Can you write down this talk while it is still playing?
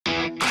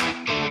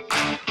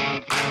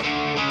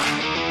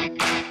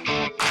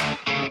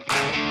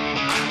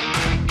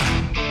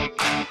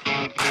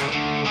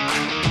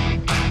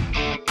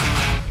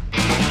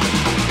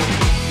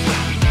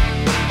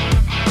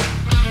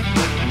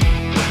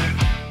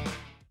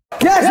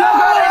Yes,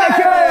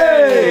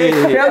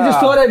 tell the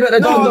story about the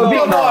Dundee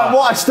Beach.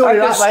 What a story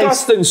that is. A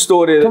disgusting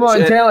story. Come on,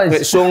 tell us.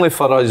 It's only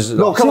for us.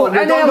 No, come on,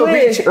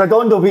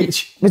 Redondo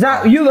Beach. Was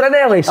that, you were in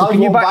LA, so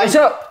can you back us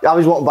up? I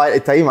was walking by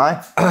at the time,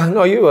 aye.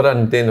 No, you were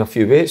in doing a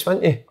few weights,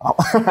 weren't you?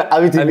 I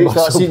was doing weights,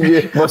 I seen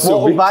you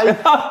walking by.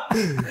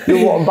 You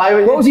were walking by,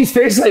 what was his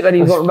face like when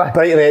he was walking by?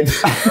 Bright red.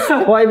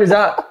 Why was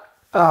that?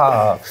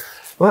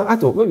 Well, I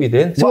don't, what were you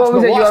doing? So what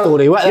was it? What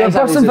story? What you were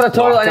busting for a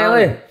toilet in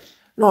LA?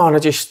 No, and I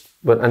just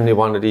went into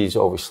one of these,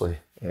 obviously,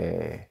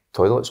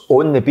 toilets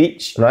on the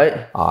beach. Right.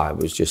 It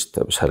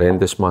was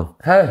horrendous, man.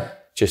 How?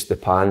 Just the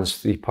pans,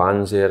 3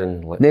 pans there,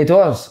 and like No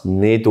doors?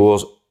 no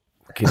doors,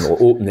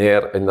 open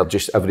air, and they're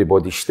just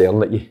everybody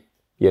staring at you.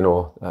 You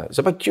know, it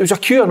was a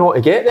queue not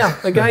to get there.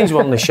 The guys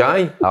weren't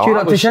shy. Queuing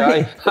up to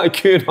shy.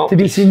 Queuing up to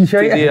be seen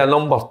shy. To do a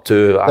number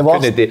 2. I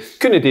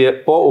couldn't do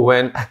it. Bottle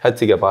went, had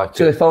to get back.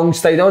 So the thong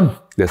stayed on?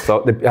 It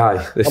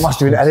must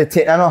have been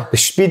irritating, I know. The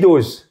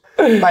speedos.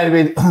 By the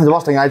way, the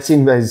worst thing I'd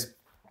seen was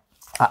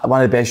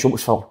one of the best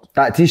shops for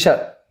that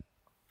t-shirt.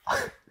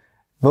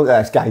 Look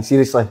at this guy,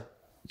 seriously.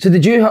 So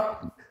did you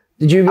wear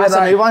That's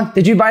that? a new one.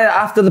 Did you buy that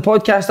after the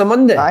podcast on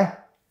Monday? Aye.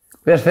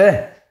 Where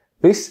for?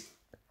 Nice.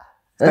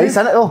 Nice,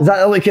 isn't it though? Is that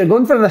the look you're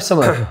going for this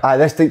summer? Aye,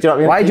 this thing, do you know what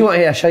I mean? Why do you want to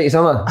hear a shitty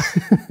summer?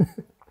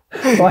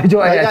 Why do you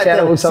want to hear a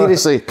terrible summer?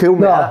 Seriously, cool,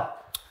 mate. No.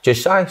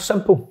 Just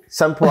simple.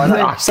 Simple, isn't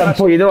it?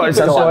 Simple, you know what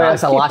simple is.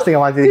 That's the last thing I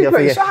wanted to hear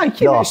for you.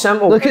 Keep it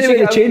simple. Look at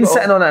the chain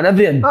sitting on it and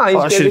everything. Aye, he's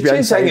got the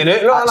chain hanging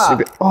out, look at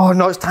that. Oh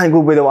no, it's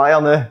tangled with the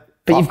wire now.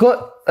 But you've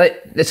got,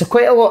 it's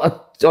quite a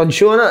lot on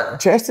show in it.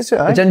 Chest is it,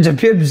 The aye? ginger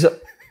pubes.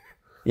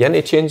 You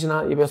into changing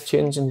that? You were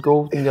changing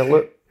gold in your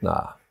look?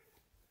 Nah.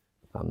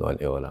 I'm not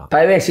into all that.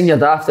 By the way, I seen your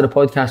dad after the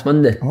podcast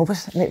Monday. Oh,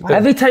 what's that, mate?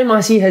 Every time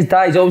I see his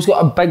dad, he's always got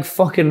a big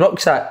fucking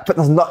rucksack. But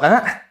there's nothing in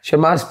it.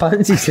 Shamar's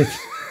pants, he said.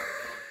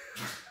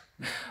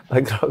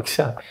 Big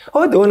rucksack.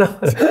 Hold on.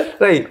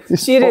 Right,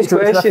 serious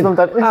question. Well,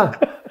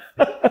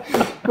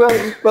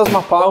 where's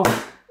my pal?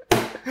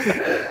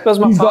 Where's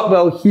my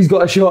pal? He's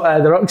got a shot out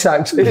of the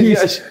rucksack. So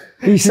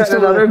he's sitting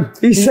in a room.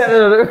 He's sitting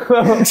in a room with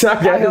a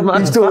rucksack.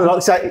 He stole the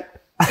rucksack.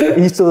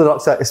 He stole the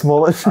rucksack this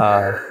morning.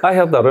 I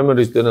heard the rumour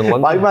he's doing in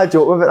London. Why am I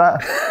joking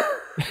about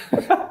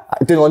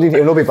that? Doing London,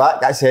 he'll not be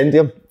back. That's the end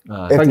of him.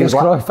 Fingers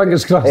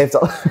crossed.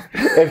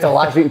 After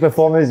last week's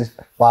performance,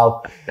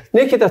 wow.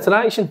 Naked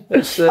Attraction.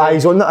 It's,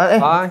 He's on that, isn't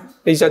he? Aye,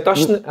 he's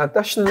auditioning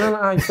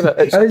in it, for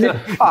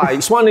it.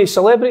 It's one of his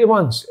celebrity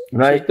ones.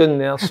 Right. He's doing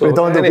there, so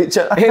Redondo Beach.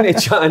 any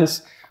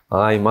chance.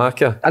 Aye,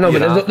 Marker. I know,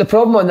 but the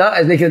problem on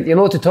that is you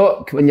know to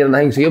talk when you're in the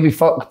thing, so you'll be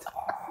fucked.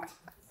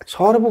 It's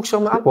horrible,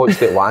 something. I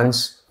watched it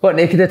once. What,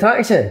 Naked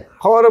Attraction?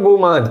 Horrible,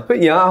 man. Put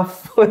you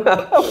off.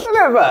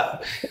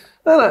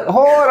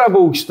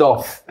 Horrible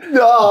stuff.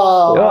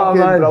 Oh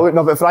man. Brilliant.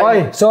 No, but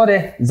Friday. Oi,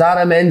 sorry.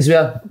 Zara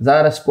Menswear,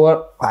 Zara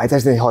Sport. I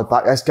Disney held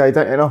back this guy,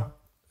 don't you know?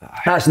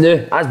 That's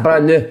new. That's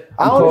brand new.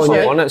 Honestly,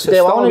 It's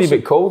still a wee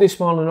bit cold this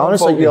morning.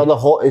 Honestly, you're the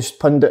hottest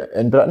pundit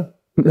in Britain.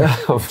 Do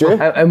you?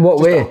 In what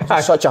way?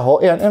 Such a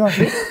hottie, isn't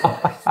he,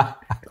 man?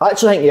 I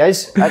actually think he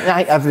is.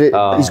 I think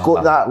he's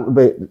got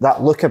that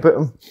look about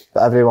him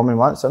that every woman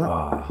wants, isn't it?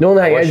 The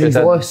only thing is he's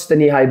lost the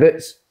knee-high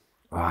boots.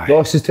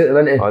 Ross has took them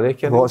into. Oh, they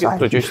can get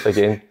produced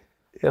again.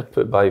 They're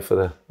put by for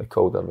the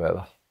colder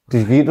weather.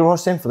 Did you get the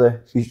Ross then for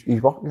the...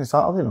 He's working on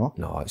Saturday, no?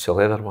 No, it's the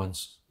leather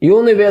ones. You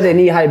only wear the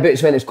knee-high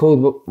boots when it's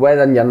cold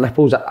weather and your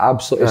nipples are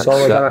absolutely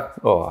solid, innit?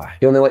 Oh, aye.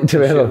 You only like to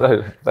wear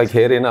them. Big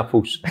hairy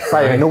nipples.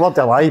 No word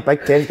to lie,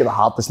 Big Ken's got the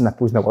hardest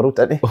nipples in the world,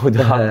 didn't he? Oh, What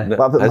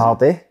about the hard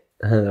day?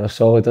 They're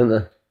solid, aren't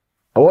they?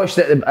 I watched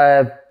it, the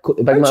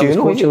big man was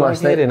coaching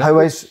last night. How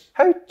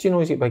do you know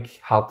he's got big,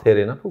 hard,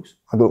 hairy nipples?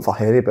 I don't know for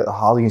hairy, but the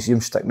hard, you can see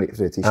him sticking right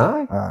through the t-shirt.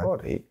 Aye,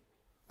 alright.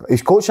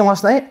 He's coaching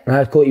last night? He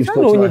was coaching last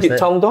night. when you get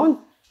turned on.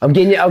 I'm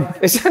getting you...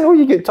 Is that when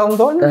you get turned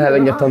on?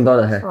 When you're turned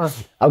on,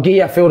 I'll give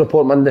you a full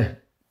report Monday.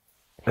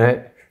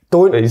 Right.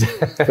 Full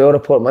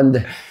report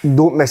Monday.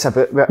 Don't mess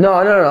about with it. No,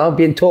 I'm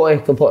being totally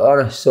completely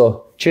honest.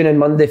 So tune in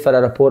Monday for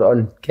a report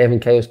on Kevin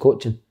Kyle's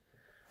coaching.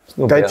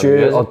 Did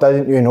you or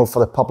didn't you know for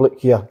the public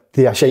here,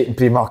 they are shite in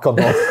Primark or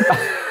not?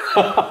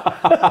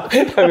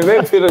 We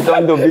went for the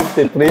Dundee Beach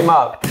to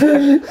Primark.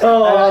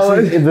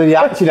 The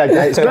reaction I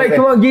get. Right,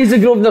 come on, give us the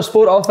Grosvenor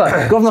Sport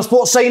offer. Grosvenor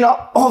Sport, sign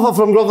up. Offer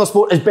from Grosvenor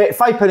Sport is bet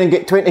 £5 and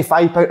get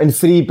 £25 and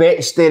free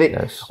bets,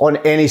 Derek, on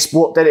any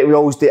sport. Derek, we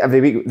always do it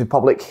every week. The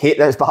public hate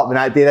this, but when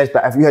I do this,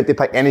 but if you had to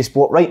pick any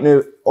sport right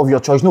now of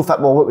your choice, no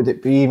football, what would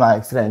it be,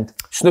 my friend?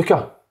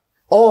 Snooker.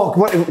 Oh,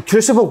 what,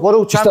 Crucible,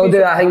 World Championship. Still do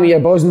that thing with your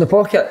balls in the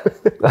pocket?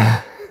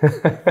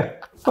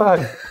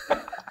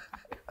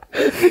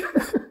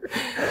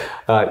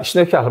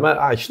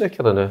 Snooker,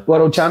 snooker I know.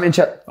 World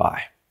Championship?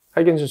 Aye.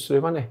 Higgins was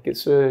through, wasn't he?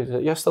 Gets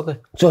through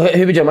yesterday. So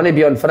who would your money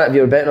be on for it if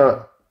you were betting on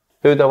it?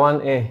 Who would I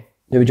want to?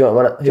 Who would you want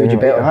to win it? Who would you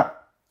bet on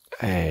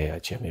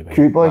it? Jimmy White.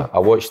 Cute boy. I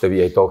watched the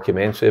wee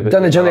documentary about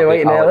done the Jimmy White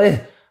in LA?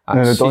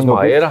 He's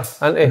my era,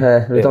 isn't he?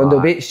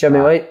 Redondo Beach, Jimmy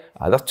White.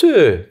 They're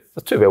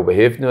too well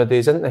behaved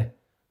nowadays, aren't they?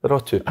 They're all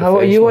too professional.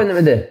 What are you wanting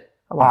them to do?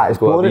 I want to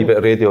go a wee bit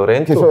of Radio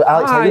Rental.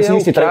 Alex Higgins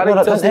used to drink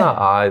with it, didn't he?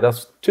 Aye,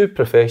 that's too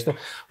professional.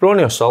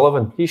 Ronnie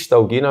O'Sullivan, he's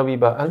still getting a wee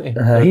bit,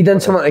 isn't he? He done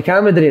something to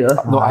camera, did he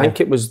not? No, I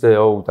think it was the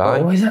old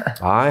Oh, was it?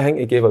 Aye, I think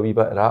he gave a wee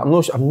bit of that. I'm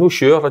not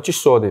sure. I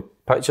just saw the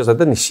pictures. I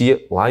didn't see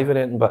it live or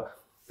anything, but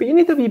you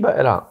need a wee bit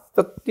of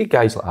that. These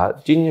guys like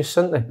that, genius,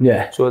 aren't they?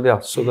 Yeah. So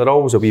they're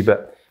always a wee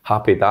bit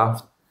happy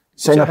daft.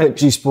 Sign up at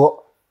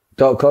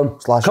gsport.com.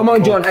 Come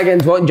on, John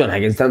Higgins. Wanting John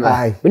Higgins, didn't we?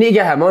 Aye. We need to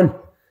get him on.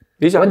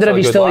 He's I wonder if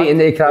he's still lad. eating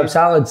the crab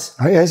salads.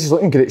 Oh, yes, he's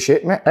looking great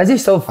shape, mate. Is he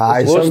still?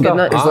 Aye, He's looking good,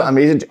 isn't He's he? looking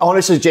amazing.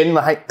 Honestly,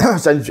 genuinely, I think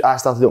since I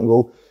started on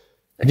goal,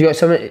 Have you got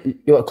something?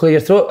 You want to clear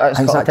your throat? That's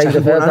a couple of times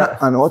I've heard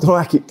that. I know, I don't know,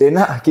 I keep doing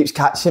that. It keeps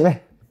catching me.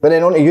 But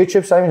then on to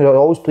YouTube, Simon,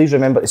 always please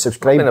remember to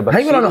subscribe. I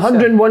think we're on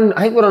 101.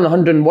 I think we're on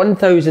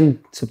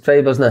 101,000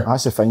 subscribers now.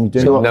 That's the thing you're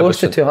doing. So we're Never close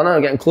to seen- 200.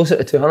 We're getting closer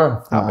to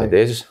 200. Happy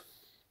days.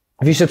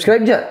 Have you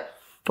subscribed yet?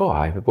 Oh,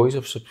 aye, the boys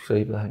have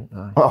subscribed, I think.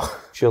 Aye. Oh,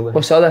 Surely.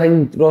 What's the other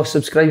thing Ross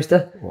subscribes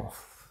to?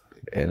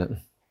 Anything.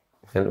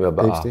 Anything with a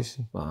bit Babe of,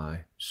 station. aye,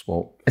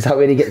 smoke. Is that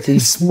where he gets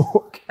his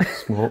smoke.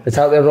 Is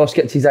that where Ross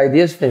gets his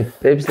ideas from?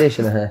 Babe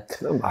Station,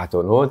 I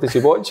don't know, did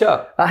you watch it?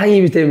 I think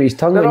he was doing with his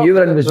tongue when you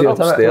were in was they're weird,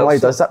 wasn't it? upstairs. Why he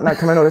does that now,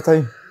 come in all the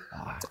time?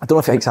 I don't know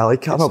if he thinks I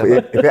like it or not, but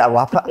you better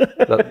lap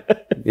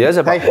it. He is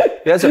a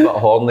bit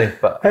horny,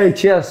 but... Hey,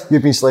 cheers.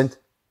 You've been slimed.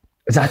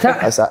 Is that it?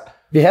 That's it. Have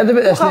you heard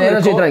about this new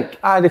energy drink?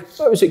 Aye,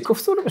 what was it? I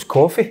thought it was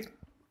coffee.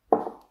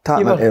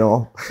 Tap me, you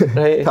know.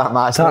 Right. Tap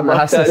my Tap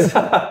my asses.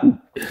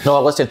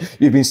 No, listen,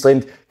 you've been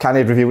slimed.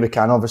 Can't reveal the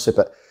can, obviously,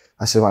 but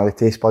this is one of the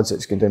taste buds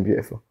that's going down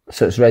beautiful.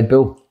 So it's Red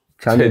Bull.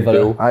 Can't Red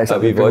Bull. Aye, it's a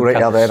That'd be Red Bull right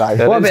vodka. there,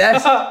 aye. What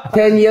about this?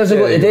 10 years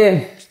ago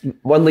today,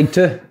 won League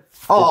Two.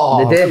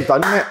 Oh, the day. well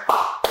done, mate.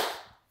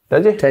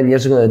 Did you? 10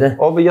 years ago today.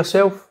 All by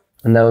yourself?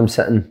 And now I'm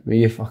sitting with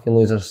you fucking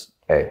losers.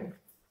 Hey,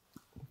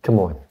 come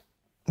on.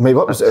 Mate,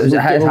 what was it? It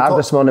was hard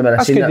this morning when I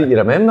That's seen good that it. you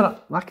remember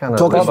it. I can't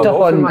Talk remember. Stuff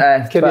on my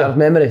Twitter career.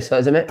 memories, that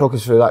is it, mate? Talk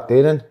us through that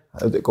day then. How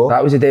did it go?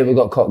 That was the day we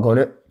got caught going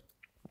out.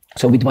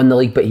 So we'd won the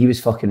league, but he was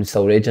fucking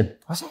still raging.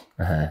 Was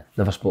it?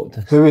 Never spoke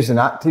to us. Who was in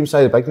that team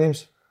side, the big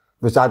names?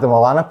 Was Adam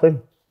Lallana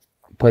playing?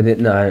 Played it,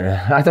 no.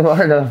 I don't know,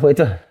 I never played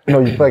it. No,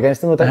 you played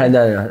against him, didn't you?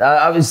 No.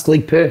 I was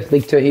League Two,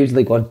 he was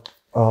League One.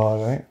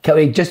 Oh, right.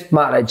 Kelly, just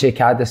Matt Ritchie,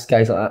 Caddis,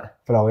 guys like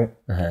that. Brilliant.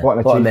 What an What a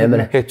achievement.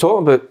 memory. Hey,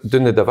 talking about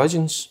doing the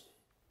divisions.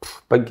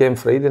 Big game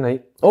Friday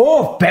night.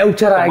 Oh,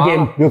 belter that on.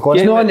 game. You're going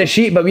It's to not it? on the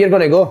sheet, but we're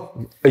going to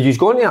go. Are you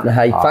going there?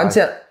 Aye, fancy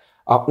it?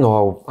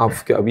 No,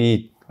 I've got a wee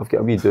do I've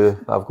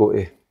got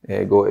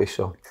to go to,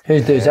 so.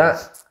 Who does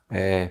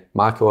that?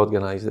 Mark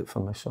organised it for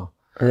me, so.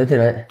 I did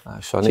it.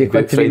 So I need to go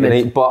out Friday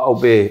night, but I'll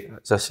be,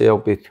 as I say,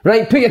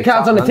 Right, put your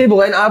cards on the table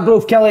then.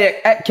 Arbroath, Kelly,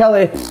 I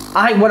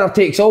think winner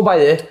takes all by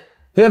the way.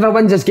 Whoever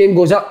wins this game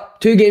goes up.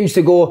 2 games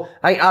to go.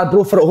 I think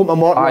Arbroath are at home to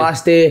Morton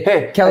last day.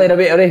 Hey, Kelly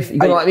away to ref. You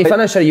going to let me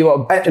finish or you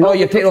want? No,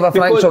 you're taking over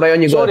flanks, alright,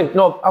 on you go. Sorry,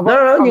 no,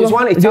 I you was go.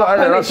 wanting to You tap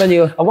go, that's on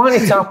you. I want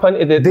to tap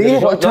into the... Do you?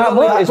 What, tap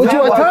what? What do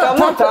you want to tap? I'm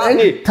not Tap it tapping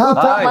then. you. Tap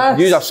Aye,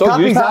 his I saw ass.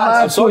 you. Tap his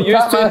I ass. saw you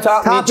Tap two his-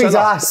 tap tap each his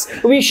other.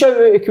 ass. We shout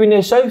out at Queen of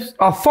the South.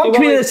 Oh, fuck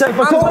Queen of the South.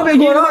 We're talking about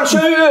you. not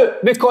shout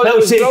out because it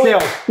was say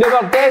brilliant. so. They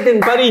were dead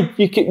and buried.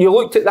 You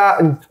looked at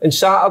that on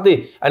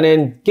Saturday and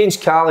then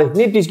against Cali,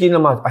 nobody's giving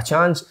them a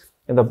chance.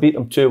 And they beat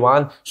them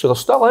 2-1. So they're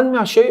still in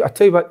with a shout. I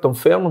tell you what,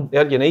 Dunfermline,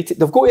 Ayr United.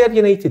 They've got Ayr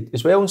United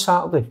as well on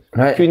Saturday.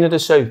 Right. Queen of the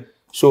South.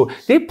 So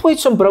they played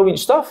some brilliant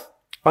stuff.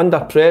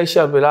 Under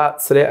pressure with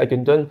that threat of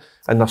going down.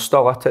 And they're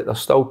still at it. They're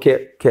still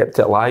kept it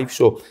alive.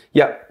 So,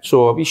 yeah.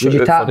 So a wee shout Would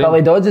you out tap for them.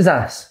 Billy Dodds'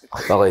 ass?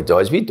 Billy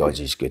Dodds. We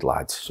Dodds good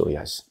lads. So he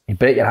is. You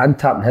break your hand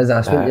tapping his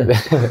ass, wouldn't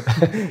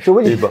you? So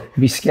would you? You'd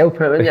be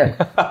scalping it, wouldn't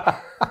you?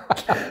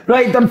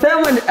 Right,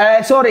 Dunfermline,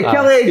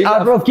 Kelly,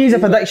 Arbroath, give us a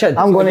prediction.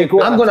 I'm going to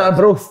go. I'm going to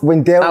Arbroath.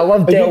 When Dale- I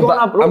love Are you Dale, going but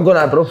Arbroath? I'm going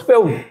to Arbroath.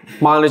 Well,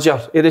 manager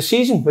of the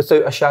season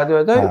without a shadow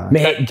of a doubt.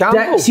 Mate,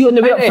 Campbell. Dick, see on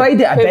the way up Innit?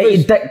 Friday, I It bet you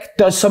was- Dick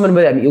does something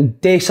with him. He'll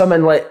do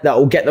something like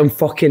that'll get them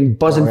fucking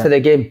buzzing for the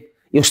game.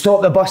 He'll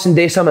stop the bus and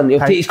do something. He'll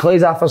take his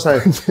clothes off or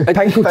something.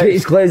 Pink will take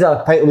his clothes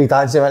off. Pint will be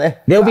dancing, won't he?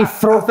 They'll be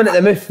frothing at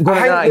the mouth going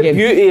into I that think the game.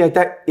 beauty of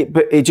Dick,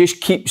 but he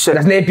just keeps it.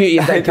 There's no beauty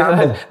in Dick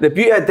Campbell. The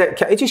beauty of Dick,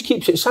 he just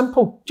keeps it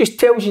simple. Just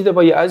tells you the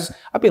way it is.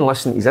 I've been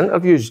listening to his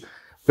interviews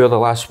for the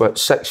last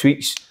 6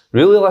 weeks.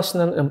 Really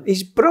listening to him.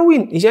 He's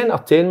brilliant. He's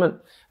entertainment.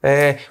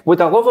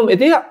 Would I love him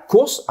today? Of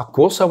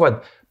course I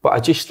would. But I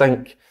just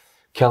think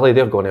Kelly,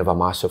 they're going to have a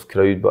massive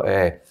crowd.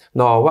 But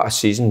no, what a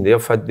season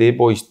they've had. They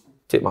boys.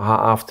 Take my hat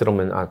after him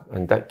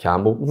and Dick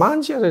Campbell,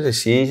 manager of the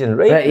season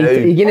right now.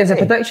 You giving us a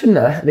prediction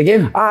there, the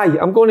game? Aye,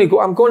 I'm going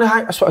to.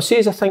 That's what I say.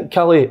 Is I think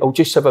Kelly will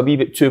just have a wee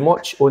bit too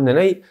much on the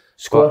night.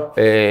 Score?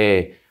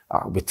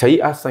 It'll be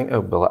tight. I think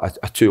it'll be like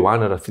a 2-1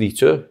 or a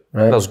 3-2.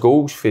 Right. There's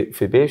goals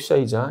for both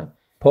sides. Aye.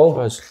 Paul?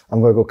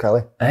 I'm going to go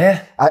Kelly.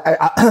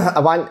 I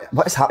want.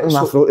 What's happening with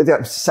my throat today?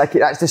 I'm sick.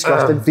 That's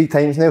disgusting. 3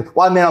 times now.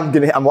 Well, I mean,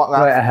 I'm working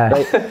that.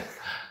 Right.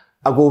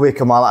 I'll go with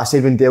Kamala. I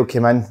said when Dale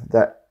came in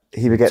that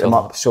he would get them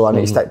up, so I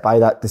need to stick by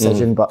that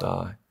decision. But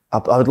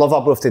I would love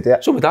Arbroath to do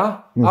it. So would I.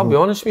 I'll be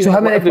honest with you. So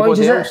how many points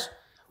is it?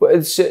 Well,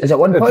 is it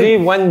 1 point? If they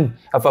win,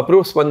 if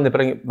Arbroath win, they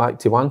bring it back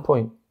to 1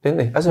 point, don't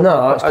they? Is it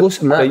No, it's closer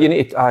than that. You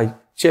need to,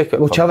 check it.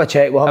 We'll have a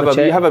check. We'll have a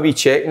check. Have a wee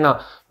check in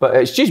that. But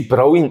it's just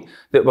brilliant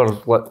that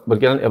we're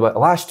getting into the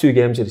last 2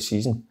 games of the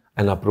season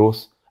and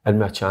Arbroath in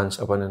with a chance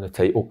of winning the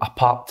title. A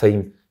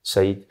part-time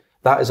side.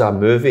 That is a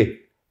movie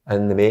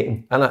in the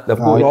making, isn't it? They've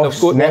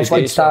got next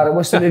big star.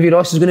 What's the movie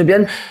Ross is going to be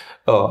in?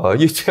 Oh,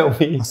 you tell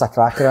me. That's a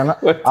cracker, isn't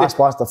it? That's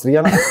Blaster 3,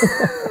 isn't it?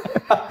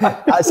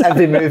 That's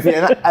every movie,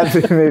 isn't it?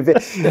 Every movie.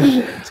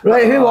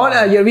 Right, who won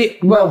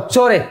it? Well,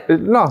 sorry.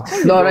 No,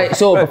 right,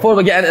 so before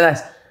we get into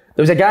this,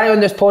 there was a guy on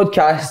this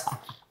podcast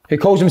who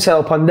calls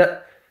himself a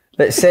pundit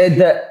that said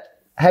that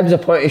Hibs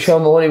appointing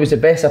Shaun Maloney was the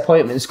best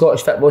appointment in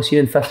Scottish football seen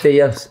in 50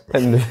 years.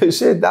 And who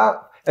said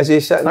that? Is he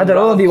sitting? I don't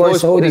know if he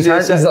wants to hold his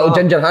little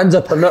ginger hands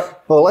up or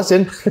not. Well,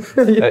 listen,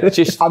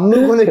 I'm not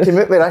going to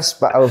commit with this,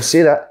 but I'll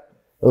say that.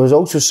 There was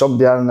also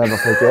somebody I'll never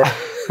forget.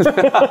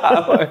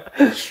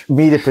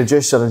 Me, the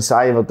producer, and Si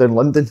were down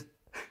London.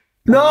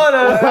 No.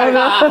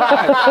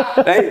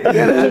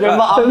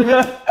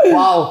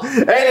 Wow.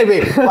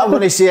 Anyway, what I'm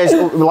going to say is,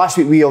 last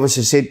week we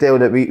obviously said, Dale,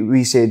 that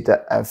we said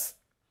that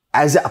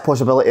is it a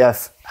possibility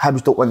if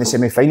Hibs don't win the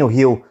semi-final,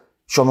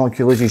 Shaun Maloney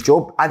could lose his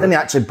job? I didn't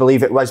actually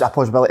believe it was a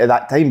possibility at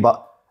that time,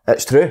 but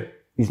it's true.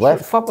 He's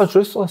left. Football's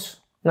ruthless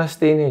in this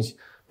day and age.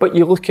 But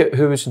you look at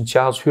who was in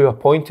charge, who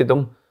appointed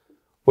him.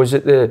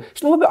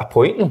 It's not about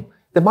appointing him.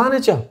 The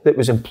manager that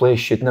was in place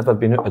should never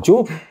be out of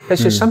job.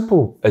 It's as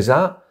simple as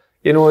that.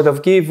 You know,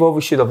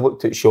 obviously they've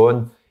looked at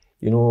Shaun,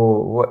 you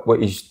know,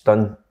 what he's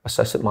done,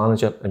 assistant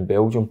manager in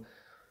Belgium.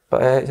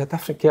 But it's a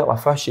different kettle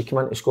of fish. You come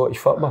into Scottish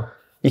football.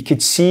 You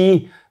could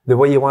see the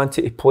way he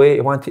wanted to play.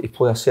 He wanted to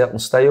play a certain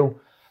style.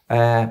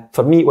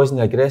 For me, it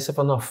wasn't aggressive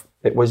enough.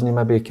 It wasn't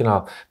maybe kind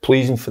of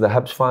pleasing for the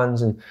Hibs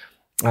fans. And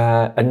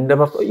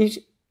he's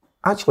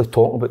actually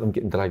talking about them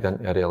getting dragged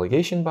into a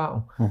relegation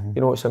battle.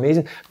 You know, it's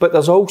amazing. But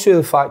there's also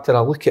the fact that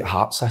I look at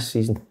Hearts this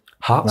season.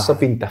 Hearts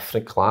have been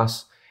different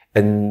class.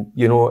 And,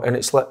 you know, and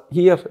it's like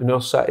here in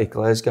our city,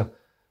 Glasgow,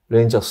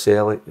 Rangers,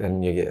 Celtic,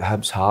 and you get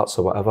Hibs, Hearts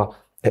or whatever,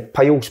 it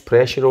piles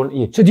pressure onto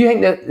you. So do you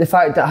think that the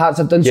fact that Hearts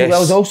have done so well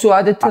has also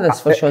added to this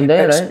for Shaun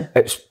Maloney, right?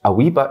 It's a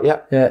wee bit,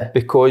 yeah.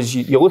 Because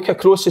you look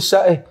across the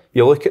city,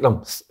 you look at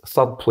them,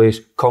 third place,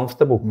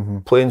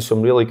 comfortable, playing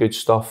some really good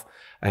stuff.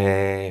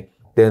 Then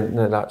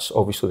that's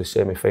obviously the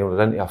semi-final.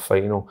 They're into a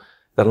final.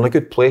 They're in a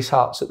good place,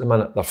 Hearts, at the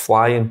minute. They're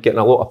flying, getting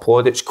a lot of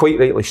plaudits, quite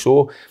rightly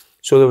so.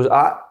 So there was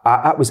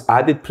that was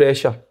added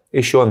pressure.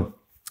 Hey, Shaun,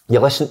 you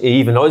listen to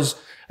even us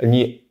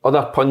and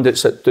other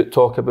pundits that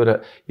talk about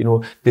it, you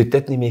know, they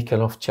didn't make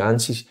enough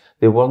chances.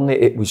 They weren't.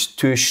 It was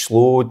too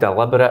slow,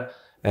 deliberate,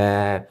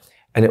 and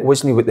it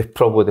wasn't what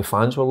probably the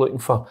fans were looking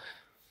for.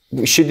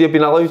 Should they have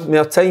been allowed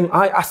more time?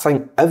 I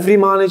think every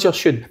manager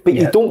should, but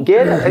you don't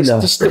get it. It's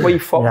just the way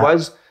football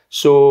is.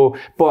 So,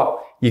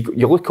 but you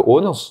look at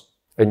owners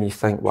and you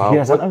think, wow. Did you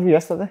hear his interview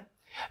yesterday?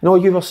 No,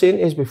 you were saying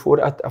to us before.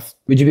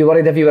 Would you be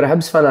worried if you were a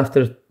Hibs fan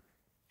after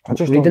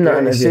reading that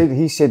interview?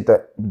 He said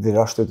that they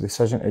rushed the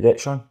decision to get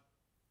Shaun.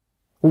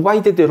 Well, why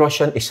did they rush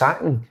into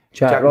sacking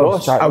Jack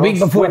Ross? A week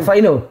before the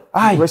final?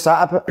 Aye. What's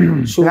that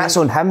about? So that's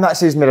on him. That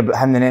says more about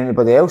him than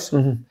anybody else.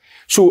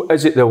 So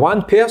is it the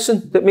one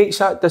person that makes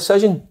that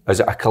decision? Is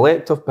it a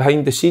collective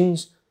behind the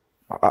scenes?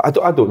 I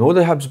don't know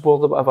the Hibs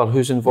board or whatever,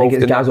 who's involved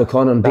in Gaz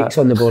O'Connor and Beeks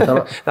on the board, isn't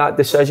it? That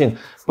decision.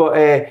 But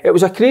it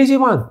was a crazy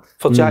one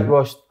for Jack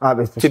Ross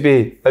to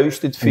be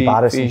ousted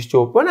for his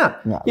job, wasn't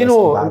it? Yeah, you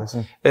know,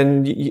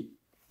 and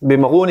with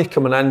Maloney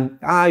coming in,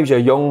 he was a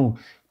young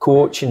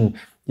coach and,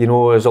 you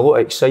know, there's a lot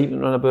of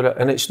excitement about it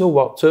and it's not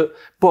worked out.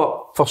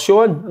 But for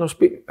Shaun,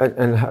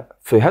 and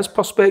from his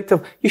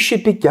perspective, you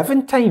should be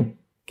given time.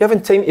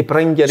 Given time to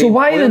bring your So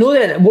why do they know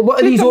then?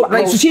 What are these...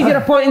 Right, so see if you're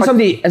appointing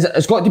somebody,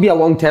 it's got to be a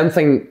long-term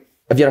thing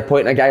if you're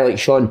appointing a guy like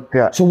Shaun.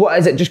 Yeah. So what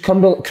is it, just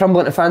crumbling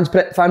to fan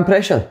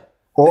pressure?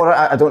 Or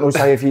I don't know,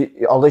 Si,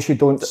 unless you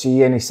don't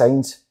see any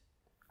signs,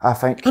 I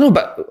think. I know,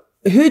 but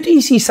who do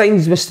you see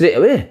signs with straight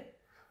away?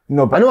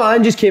 No, but I know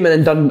Alan just came in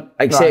and done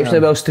exceptionally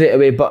well straight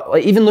away, but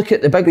like, even look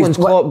at the big ones,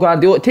 Klopp,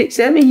 Guardiola, it takes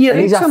them a year.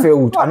 He needs a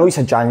field. I know it's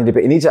a January,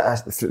 but he needs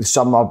the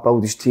summer,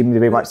 build his team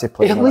the way he wants to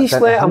play. At least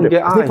let him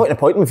get... There's no point in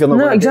appointing him if you're not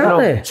going to do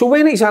it. No. So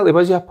when exactly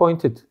was he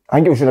appointed? I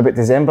think it was in about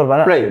December,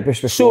 wasn't it?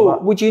 Right. So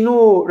would you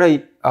know,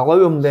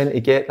 allow him then to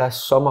get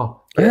this summer,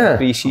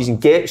 pre-season,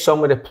 get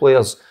some of the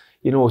players,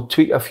 you know,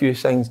 tweak a few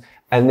things,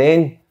 and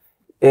then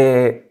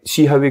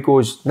see how he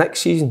goes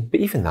next season.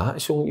 But even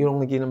that, you're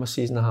only giving him a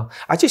season and a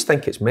half. I just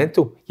think it's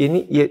mental.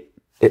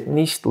 It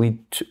needs to lead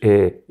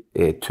 2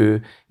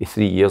 to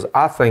 3 years.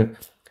 I think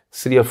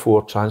 3 or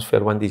 4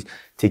 transfer windows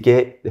to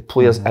get the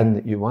players in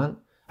that you want.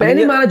 But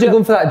any manager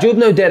going for that job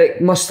now,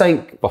 Derek, must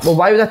think, well,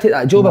 why would I take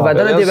that job if I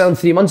didn't do well in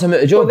 3 months? I'm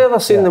out of job. Well, they're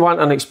saying they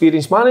want an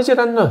experienced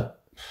manager in now.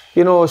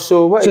 You know,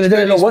 so what? So they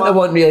don't know what they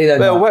want really then?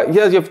 Well,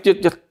 you're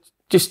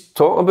just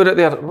talking about it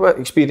there. What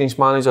experienced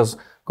managers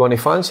going to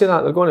fancy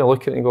that? They're going to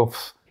look at it and go,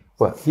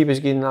 what, he was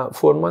getting that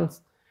 4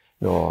 months?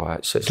 No,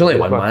 it's only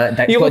 1 minute.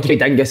 It's got to be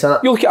dingus, isn't it?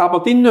 You look at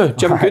Aberdeen now,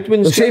 Jim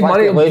Goodwin's... They'll save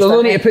money, they'll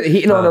no need to put the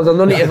heating on, or they'll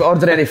no need to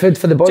order any food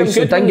for the boys,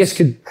 so Dingus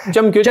could...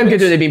 Jim Goodwin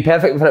would have been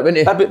perfect for it,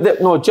 wouldn't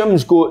he? No,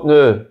 Jim's got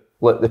now,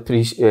 like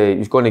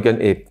he's going to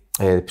get into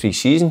the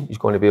pre-season. He's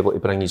going to be able to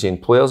bring his own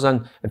players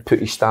in and put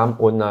his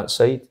stamp on that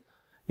side.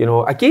 You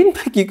know, again,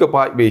 you go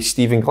back with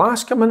Stephen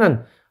Glass coming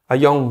in, a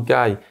young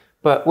guy.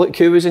 But look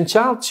who was in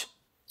charge.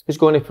 He's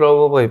going to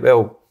probably,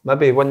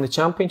 maybe win the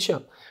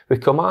championship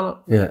with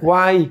Kilmarnock. Yeah.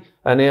 Why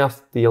on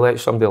earth do you let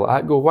somebody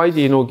like that go? Why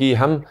do you not give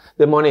him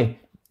the money,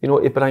 you know,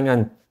 to bring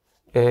in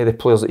the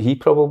players that he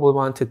probably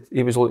wanted,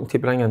 he was looking to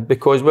bring in?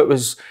 Because what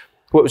was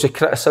the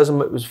criticism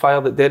that was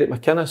fired at Derek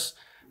McInnes?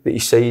 That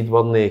his side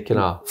weren't kind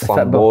of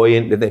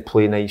flamboyant, did they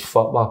play nice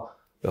football?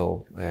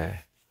 Well,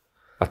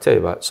 I tell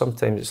you what,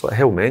 sometimes it's like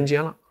hell Menji,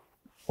 isn't it?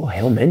 Oh,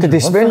 hell Menji. Did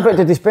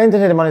they spend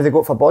any of the money they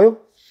got for Boyle?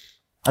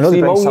 I know they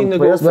brought some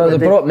players. Well, they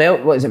brought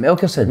Melkerson?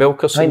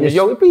 Melkerson. He's a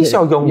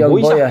young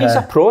boy. He's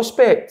a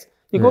prospect.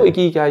 You got to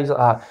give guys like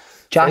that.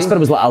 Jasper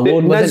was like a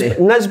loan, wasn't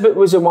he? Nisbet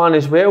was the one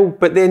as well,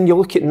 but then you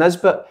look at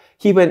Nisbet,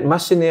 he went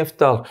missing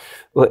after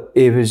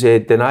he was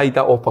denied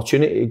that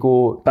opportunity to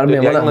go to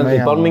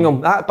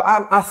Birmingham.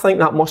 I think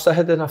that must have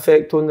had an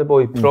effect on the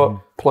boy.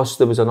 Plus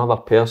there was another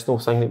personal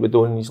thing that we'd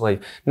done in his life.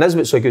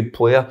 Nisbet's a good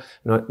player,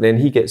 then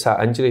he gets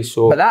that injury.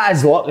 So, but that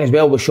is luck as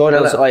well with Shaun.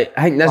 Like,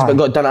 I think Nisbet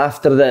got done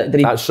after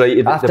that's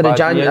right, after the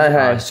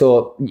January.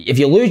 So if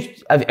you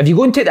lose, if you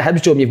go and take the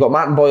Hibs job, you've got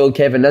Martin Boyle,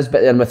 Kevin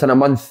Nisbet, and within a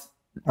month,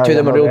 two of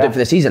them are ruled out for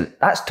the season.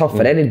 That's tough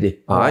for anybody.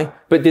 Aye,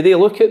 but did they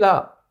look at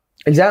that?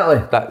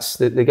 Exactly. That's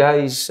the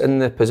guys in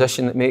the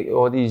position that make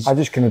all these. I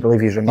just couldn't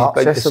believe his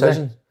remarks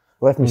yesterday.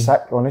 Left me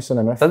sick, honestly,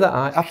 in the mouth. Did it?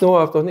 I've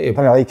done it.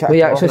 I like it. Were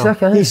you actually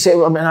sick, eh? He said,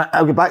 I mean,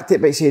 I'll go back to it,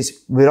 but he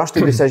says, we rushed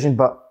the decision,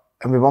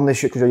 and we weren't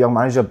sure because we're a young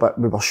manager, but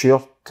we were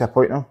sure to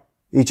appoint him.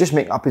 He's just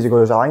making up as he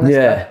goes along,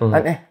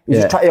 isn't he? He's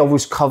just trying to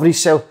always cover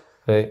himself.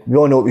 Right. We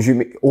all know it was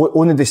you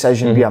own the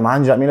decision, be a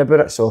manager, about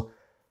it, so.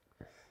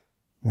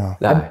 No.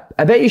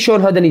 I bet you Shaun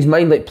had in his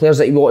mind like players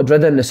that he wanted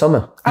rid of in the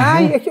summer.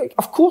 Aye,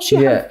 of course you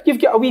have. You've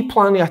got a wee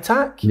plan of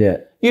attack. Yeah.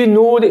 You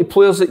know that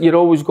players that you're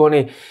always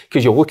going to,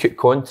 because you look at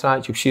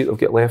contracts, you'll see that they've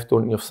got left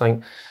on and you'll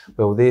think,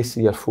 well, they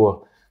 3 or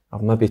 4, I'll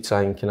maybe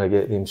try and can I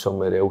get them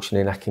somewhere else and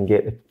then I can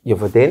get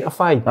you've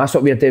identified. That's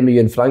what we're doing with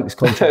you and Frank's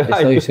contract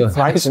just now. So.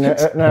 Frank's in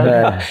it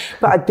now.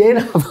 But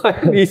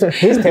identify these.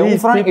 He's telling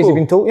Frank, has he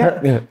been told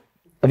yet? Yeah.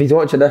 If he's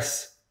watching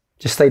this,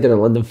 just slide down in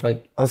London,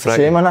 Frank. That's a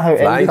shame, isn't it? How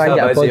Frank's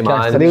a busy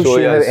man. It's a real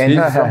shame how it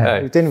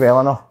ended. He's doing well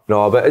enough.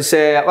 No, but it's,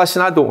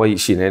 listen, I don't like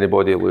seeing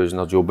anybody losing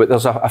their job, but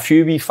there's a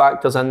few wee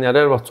factors in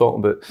there. We're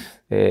talking about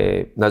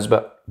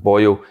Nisbet,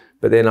 Boyle,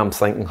 but then I'm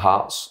thinking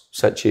Hearts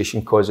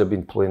situation, because they've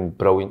been playing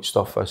brilliant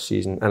stuff this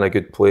season in a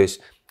good place,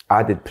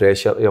 added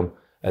pressure to them,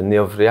 and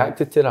they've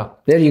reacted to that.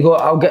 There you go.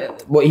 I'll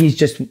get what he's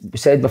just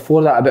said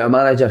before that about a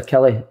manager,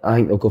 Kelly. I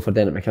think they'll go for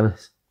Derek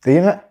McInnes. Do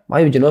you know?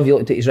 Why would you know if you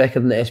looked at his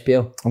record in the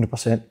SPL?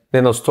 100%.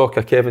 Then there's talk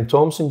of Kevin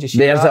Thompson. Do you see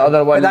There's that? the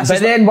other one. But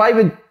then why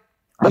would...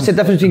 What's the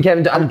difference between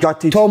Kevin I'm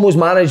gutted. Tom was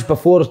managed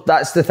before,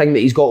 that's the thing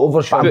that he's got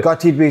over. I'm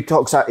gutted we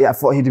talks that, I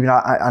thought he'd been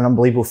an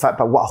unbelievable fit,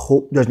 but what I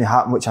hope doesn't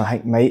happen, which I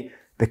think might,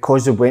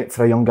 because they went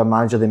for a younger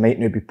manager, they might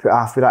now be put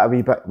off with that a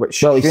wee bit.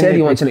 Which well, he said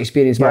he wants an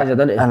experienced manager,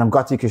 didn't he? And I'm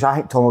gutted because I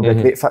think Tom will be a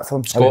great fit for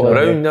him. Scott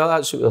Brown, no,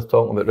 that's what they're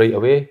talking about right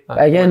away.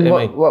 Again,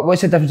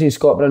 what's the difference between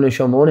Scott Brown and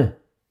Sean Maloney?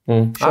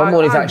 Sean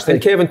Maloney's actually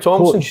and Kevin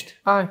Thompson. Coached.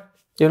 Aye.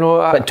 You know,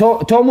 but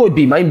Tom would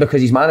be mine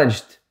because he's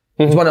managed.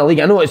 He's won a league.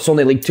 I know it's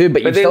only League 2,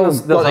 but you've still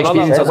got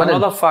experience of winning.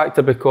 Another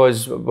factor,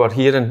 because we're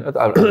hearing,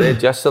 I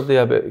read yesterday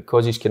about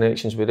because his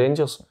connections with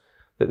Rangers,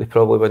 that they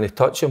probably wouldn't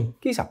touch him.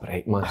 He's a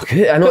bright man.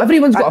 Okay, I know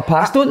everyone's got a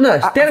past, don't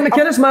they? Derek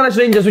McInnes managed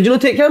Rangers. Would you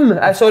not take him?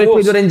 Sorry,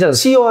 played with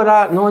Rangers. See all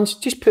that nonsense.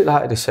 Just put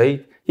that to the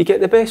side. You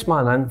get the best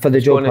man in for the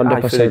job,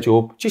 100%. For the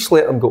job. Just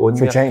let him go on.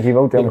 So Derek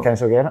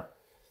McInnes will get it.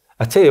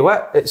 I tell you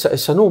what, it's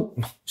a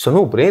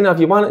no-brainer. If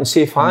you want it in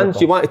safe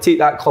hands, you want to take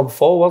that club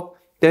forward,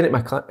 Derek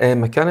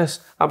McInnes,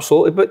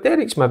 absolutely. But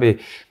Derek's maybe,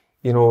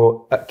 you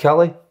know, at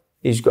Kelly,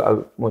 he's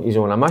got he's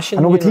on a mission.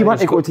 I know, but he want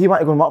to go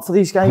and work for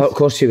these guys? Well, of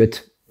course he would.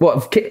 What,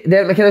 if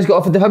Derek McInnes got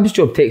offered the Hibs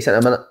job, takes it in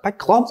a minute. Big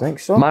club. I think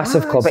so.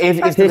 Massive club. But if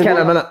take it in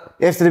a minute.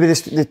 After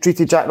they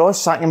treated Jack Ross,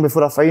 sacking him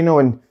before a final,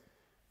 and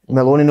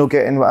Maloney no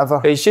getting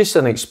whatever. He's just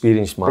an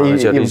experienced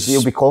manager.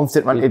 He'll be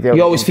confident.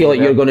 You always feel like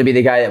you're going to be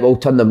the guy that will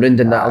turn them round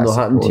and that'll not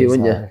happen to you,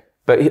 wouldn't you?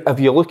 But if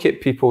you look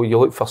at people, you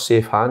look for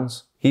safe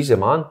hands. He's the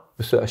man,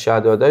 without a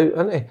shadow of doubt,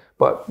 isn't he?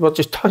 But we're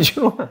just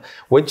touching on it.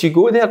 Would you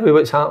go there with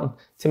what's happened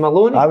to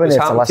Maloney? What's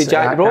happened to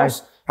Jack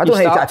Ross? I don't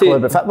think he's a club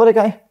about football, the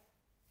guy.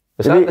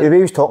 The way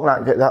he was talking,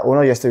 that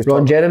owner yesterday was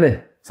Ron Jeremy.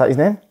 Is that his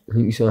name? I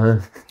think so,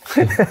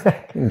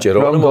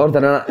 Ron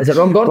Gordon, is it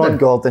Ron Gordon? Ron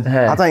Gordon.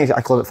 I don't think he's got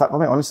a clue about football,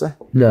 mate, honestly.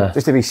 No.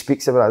 Just the way he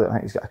speaks about it, I don't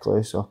think he's got a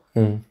clue, so.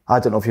 I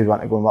don't know if you'd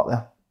want to go and work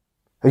there.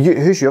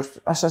 Who's your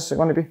assistant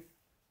going to be?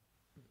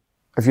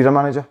 If you're a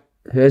manager?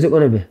 Who is it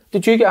going to be?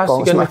 Did you get asked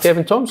to go in with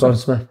Kevin Thompson? Gordon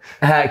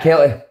Smith.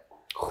 Kelly.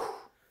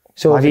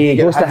 So if he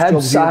goes to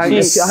Hibs,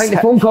 I think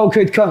the phone call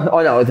could come.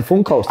 Oh no, the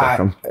phone call's not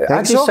come.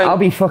 I'll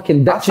be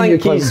fucking ditching you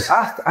kids.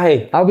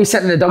 I'll be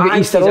sitting in the dug at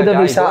Easter Road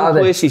every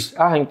Saturday.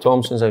 I think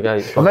Thompson's a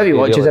guy. Or maybe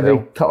watches every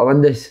couple of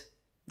Mondays.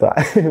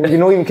 You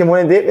know even come on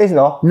and date this,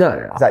 no?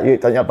 No. Is that you?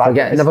 Done your bad?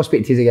 Forget, never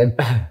speak to you again.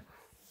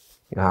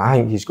 I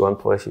think he's going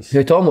places.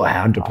 Who, Tom?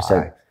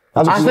 100%.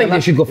 I think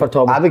they should go for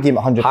Tom. I would give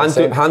him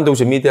 100%. Handles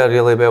the media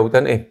really well,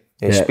 doesn't he?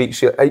 He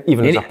speaks,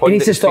 even as a pundit. He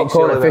needs to stop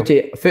calling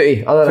it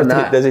footy. Other than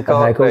that, does he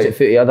call he calls it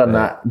footy. Other than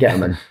that, get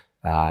him in.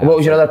 What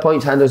was your other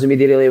points? Handles the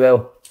media really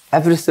well.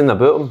 Everything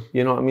about him,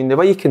 you know what I mean? The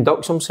way he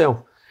conducts himself.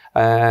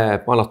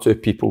 One or two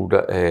people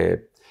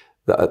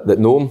that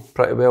know him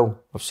pretty well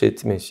have said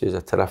to me he's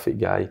a terrific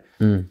guy,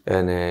 and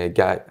a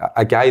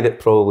guy that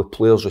probably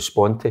players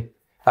respond to.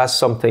 That's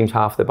sometimes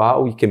half the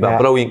battle. You can be a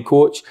brilliant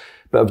coach,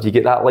 but if you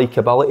get that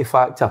likability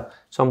factor,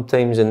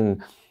 sometimes,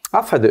 and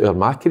I've had it over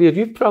my career,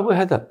 you've probably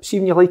had it. See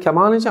when you like a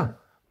manager,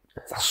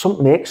 there's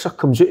something extra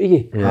comes out of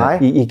you.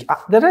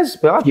 There is,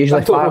 but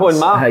usually I don't know on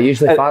my...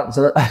 Usually farts,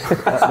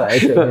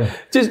 isn't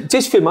it?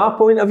 Just from my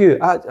point of view,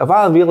 if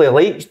I really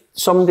like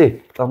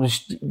somebody,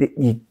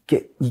 you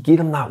give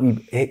them that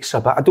wee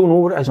extra bit. I don't know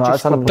what it is.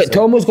 But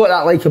Tomo's got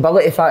that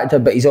likability factor,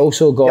 but he's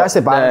also got that's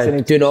the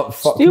balance. Do not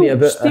fuck me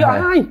about.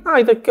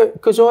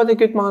 Because all the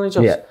good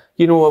managers,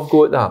 you know, have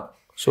got that.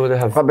 So they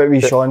have. What about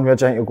wee Shaun?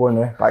 Where's you going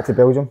now? Back to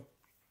Belgium?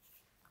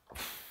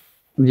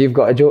 You've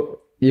got a joke.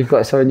 You've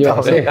got something you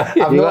want to say?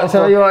 You've got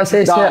something you want to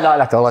say?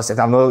 No, listen,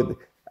 I'm not...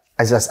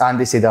 As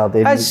Andy said the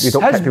other day, his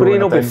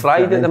brain will be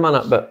fried at the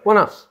minute, but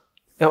won't it?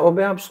 It'll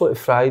be absolutely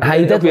fried.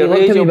 He did look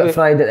to me a bit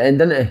fried at the end,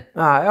 didn't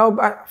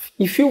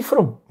he? You feel for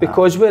him,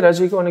 because where is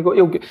he going to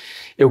go?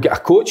 He'll get a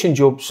coaching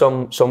job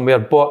somewhere,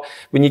 but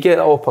when you get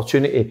the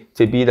opportunity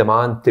to be the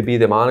man, to be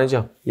the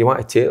manager, you want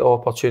to take the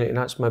opportunity, and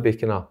that's maybe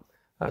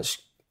that's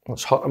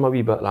hurt him a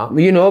wee bit, that. Well,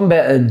 you know him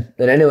better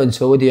than anyone,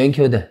 so what do you think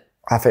he'll do?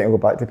 I think he'll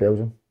go back to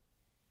Belgium.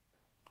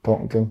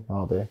 Talking to him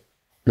all day.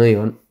 No, you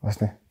won't.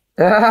 Listen.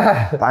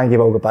 I think he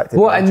will go back to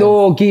what, and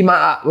no,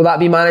 will that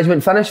be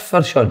management finish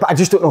for Shaun? But I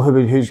just don't know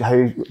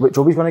what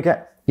job he's going to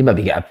get. You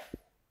maybe get a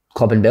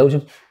club in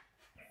Belgium.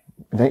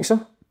 You think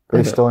so?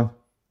 Based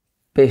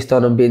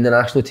on him being the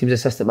national team's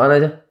assistant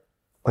manager.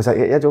 Was that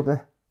your job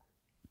then?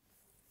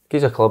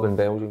 He's a club in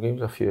Belgium,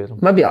 gives a few of them.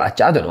 Maybe I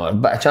don't know,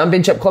 but a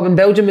championship club in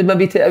Belgium would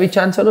maybe take a wee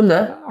chance on him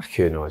there.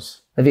 Who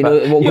knows? If he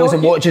goes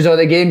and watches all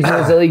the games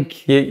in the league.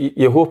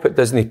 You hope it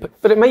doesn't,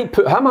 but it might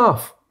put him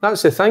off.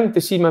 That's the thing.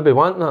 Does he maybe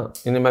want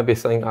that? And they maybe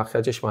think,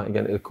 I just want to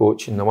get into the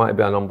coaching. I want to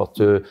be a number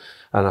two,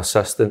 an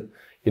assistant,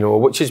 you know,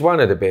 which is one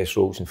of the best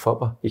roles in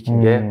football you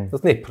can get.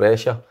 There's no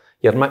pressure.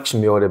 You're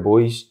mixing with all the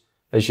boys,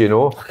 as you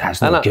know.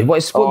 That's not good.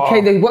 What's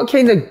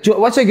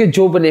a good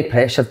job when they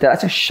pressure?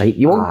 That's a shite.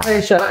 You want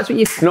pressure. That's what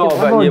you. No,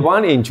 but you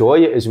want to enjoy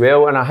it as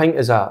well. And I think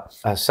as an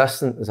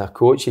assistant, as a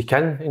coach, you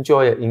can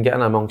enjoy it. You can get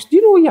in amongst.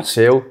 You know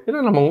yourself.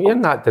 You're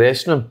in that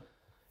dressing room.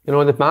 You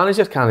know, the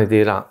manager can't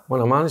do that. When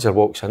a manager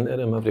walks into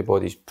them,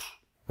 everybody's,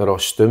 they're all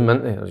stum,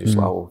 aren't they? They're just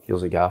like, oh,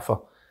 here's a gaffer.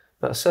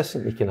 But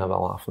assistant, you can have a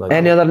laugh.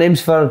 Any other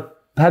names for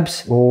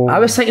Hibs? I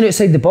was thinking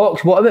outside the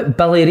box. What about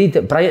Billy Reid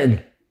at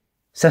Brighton?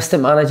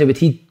 Assistant manager, would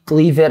he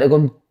leave there to go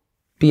and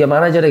be a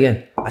manager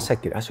again? That's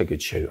a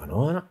good shout, I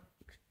know, isn't it?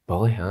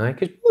 Billy, aye.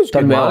 Because Billy's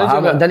done good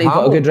well. manager. Didn't he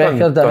got a good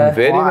record? Done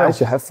very well. I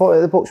actually have thought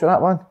of the box for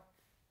that one.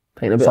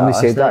 Somebody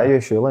said that to you,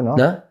 surely, no?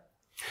 No?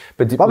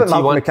 But what about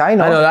Malcolm McGhee? I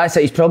know, that's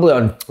it. He's probably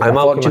on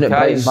Malcolm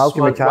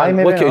McGhee,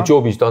 maybe. Look at the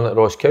job he's done at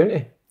Ross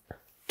County.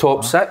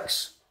 Top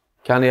 6.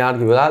 Can't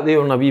argue with that. They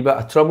were in a wee bit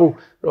of trouble,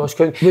 Ross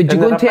County. Would you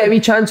go and take a wee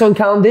chance on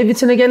Callum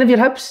Davidson again if you're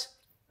Hibs?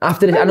 I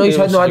know he's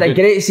had a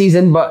great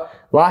season, but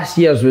last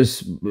year's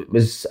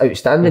was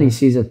outstanding his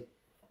season.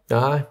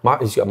 Aye,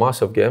 he's got a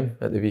massive game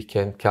at the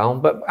weekend, Callum.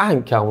 But I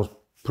think Callum's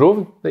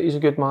proven that he's a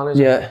good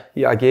manager.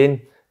 Yeah.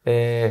 Again,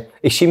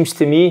 he seems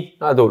to me,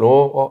 I don't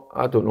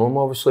know him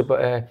obviously,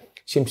 but it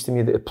seems to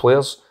me that the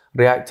players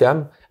react to him.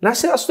 And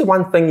that's the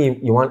one thing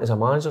you want as a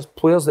manager,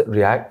 players that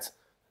react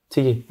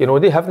to you. You know,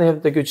 they haven't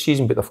had a good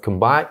season, but they've come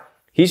back.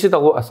 He's had a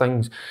lot of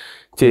things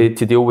to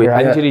deal with,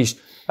 injuries.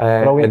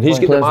 And he's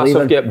got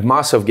the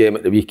massive game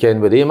at the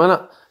weekend with him,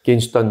 innit?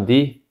 Against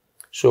Dundee.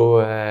 So,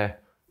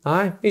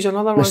 he's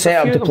another one. We're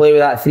set up to play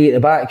with that 3 at the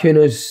back. Who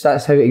knows?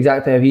 That's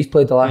exactly how he's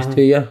played the last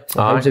 2 years.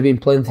 Hibs have been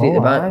playing 3 at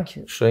the back.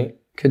 That's right.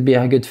 Could be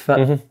a good fit.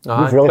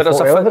 You've really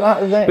thought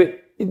about that,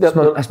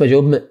 that's my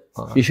job, mate.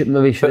 You should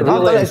maybe. I've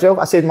done it as well.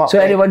 I said Mark. So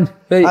anyone?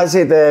 I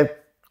said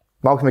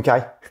Malcolm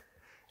McGhee.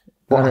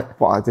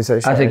 What I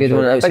decided. That's a good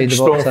one outside the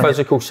box. Strong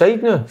physical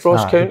side now.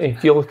 Ross County.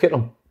 If you look at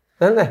them,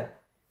 aren't they?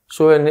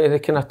 So they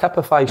kind of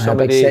typify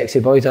somebody. Big sexy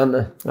boys, aren't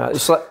they?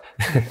 It's like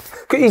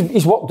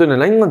he's worked down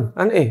in England,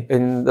 hasn't he?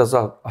 And there's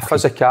a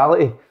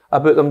physicality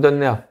about them down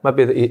there.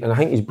 Maybe, and I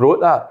think he's brought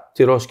that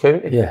to Ross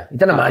County. Yeah, you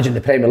didn't imagine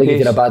the Premier League if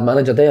you're a bad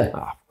manager, do you?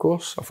 Of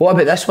course. What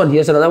about this one?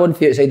 Here's another one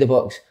for you outside the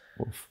box.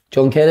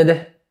 John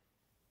Kennedy?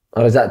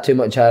 Or is that too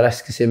much a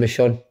risk to say with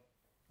Shaun?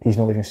 He's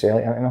not leaving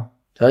Celtic, isn't he? No?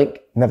 Do you think?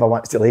 Never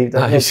wants to leave,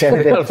 doesn't he?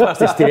 Kennedy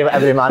to stay with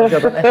every manager,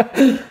 doesn't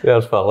he?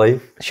 There's for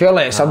life.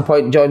 Surely at some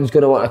point John's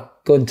going to want to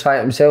go and try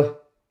it himself.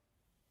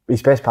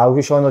 He's best pals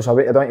with Shaun, though, so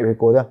I don't think he would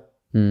go there.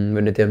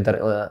 Wouldn't do him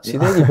dirty like that. See,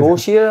 there you go,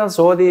 there's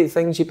all the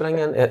things you bring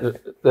in,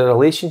 the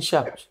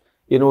relationships.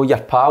 You know,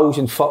 your pals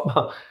in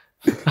football.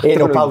 Ain't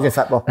no pals in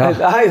football. Hey,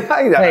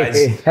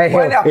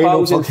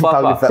 pals in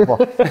football.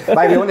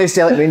 Right, we went to the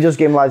Celtic Rangers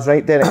game, lads,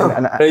 right there.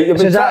 So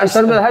is that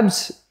done with the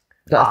Hibs?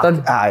 That's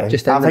done. Aye.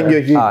 Just I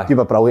think you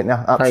were brilliant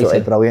there.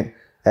 Absolutely brilliant.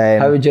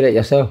 How would you rate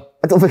yourself?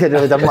 I don't think I'd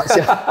really done much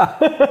here.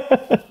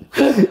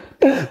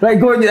 Right,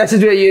 go on. This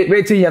is where you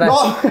wait till you're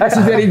This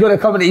is where he's going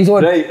to come into his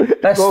own. Right,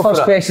 this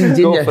first question's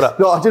genius.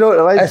 No, do you know what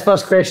it was? This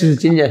first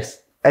question's genius.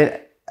 And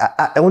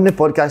on the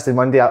podcast on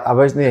Monday, I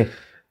wasn't.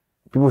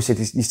 People said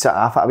you sit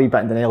off it a wee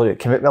bit and didn't really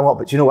commit me a lot,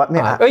 but do you know what,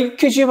 mate?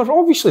 Because you were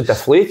obviously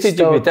deflated.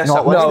 No, it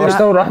was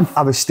still rough.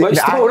 I was still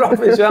rough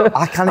as well.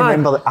 I can't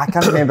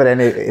remember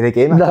any of the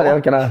game.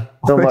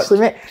 Honestly,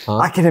 mate,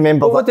 I can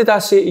remember. What did I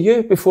say to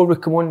you before we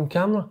come on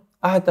camera?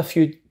 I had a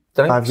few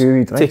drinks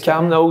to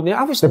calm the old night.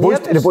 I was nervous.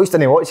 The boys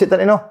didn't watch it, didn't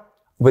they? No.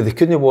 Well, they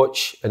couldn't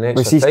watch an extra time.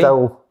 Was he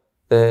still?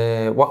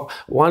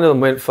 One of them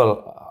went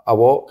for a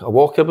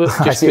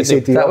walkabout. Just is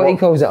that what he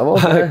calls it? A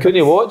walk?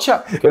 Couldn't watch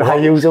it.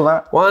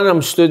 One of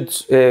them stood,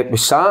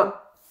 was sat,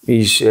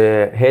 his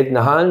head in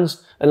the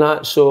hands and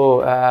that.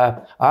 So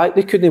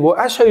they couldn't watch.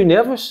 That's how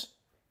nervous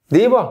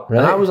they were. Right.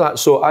 And I was like,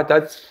 so I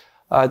did.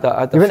 I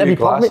had you went to be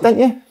pub, didn't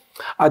you?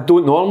 I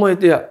don't normally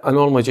do it. I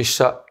normally just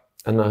sit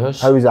in the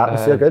house. How was the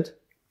atmosphere? Good?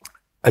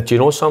 Do you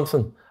know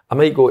something? I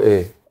might go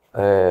to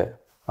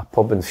a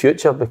pub in the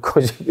future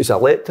because it was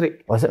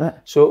electric. Was it, mate?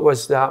 So it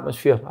was the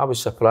atmosphere. I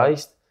was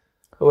surprised.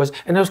 It was,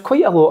 and there was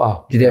quite a lot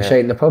of. Did you have a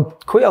shite in the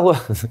pub? Quite a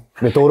lot.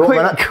 The door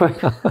open,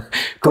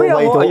 quite a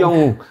lot of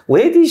young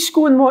ladies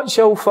go and watch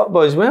old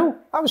football as well.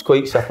 I was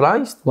quite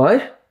surprised.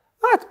 Why?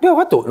 I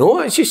don't know.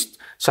 It's just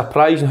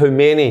surprising how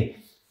many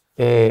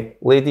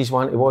ladies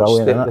want to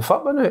watch the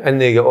football now,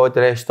 and they get all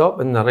dressed up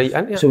and they're right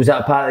into it. So was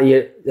that part of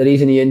the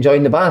reason you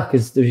enjoyed the bar?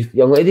 Because there's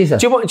young ladies there?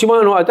 Do you want to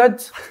know what I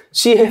did?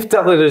 See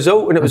after the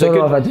result, and it was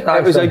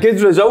a good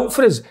result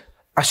for us.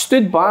 I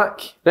stood back,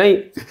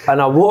 right,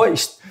 and I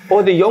watched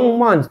all the young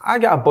ones. I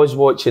got a buzz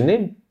watching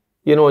them,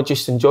 you know,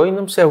 just enjoying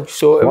themselves.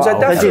 So it was a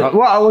different.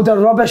 What a load of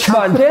rubbish,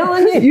 man.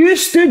 You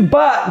stood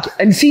back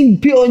and seen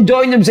people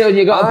enjoying themselves and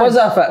you got a buzz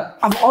off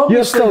it.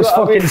 You're still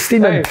fucking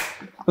steaming.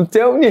 I'm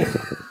telling you,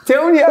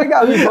 I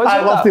got a wee buzz.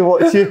 I love to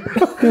watch you.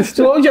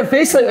 So what was your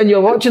face like when you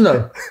were watching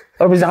them?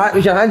 Or was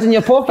your hands in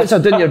your pockets or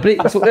doing your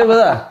breaks? Where were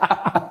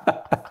they?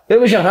 Where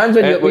was your hands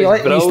when you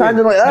were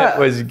standing like that? It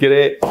was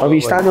great. Or were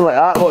you standing like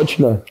that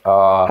watching them?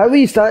 How were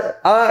you standing?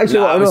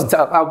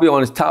 I'll be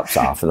honest, taps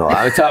off and all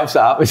that. Taps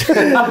off.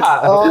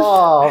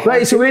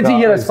 Right, so where did you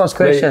hear his first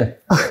question?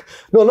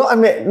 No, not I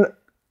mean.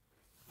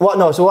 What?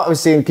 No. So what I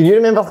was saying. Can you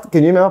remember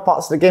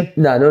parts of the game?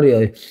 Nah, not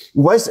really.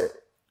 Was it?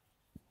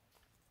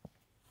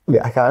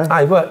 Wait, I can't.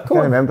 Aye, what?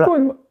 Can't remember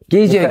it.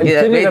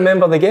 Couldn't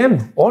remember the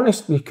game.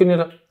 Honest, you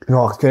couldn't.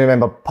 No, I couldn't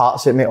remember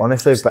parts of it, mate.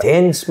 Honestly, but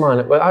tense,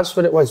 man. That's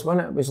what it was,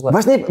 wasn't it? It was like.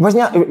 Wasn't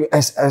it?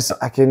 As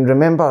I can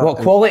remember. What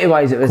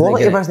quality-wise it was?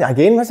 Quality wasn't it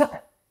again? Was it?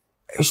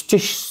 It was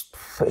just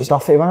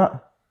stuffy, wasn't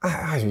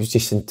it? It was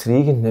just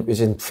intriguing. It was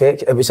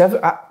infectious. It was.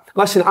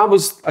 Listen, I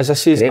was, as I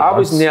say, I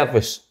was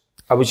nervous.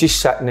 I was just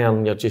sitting there,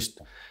 and you're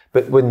just.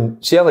 But when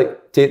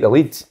Celtic take the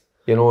lead,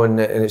 you know, and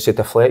it's a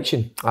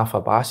deflection off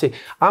a Bassey,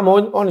 I'm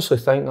honestly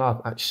thinking,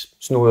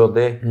 it's no other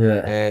day.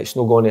 Yeah. It's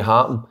not going to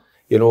happen,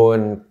 you know.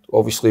 And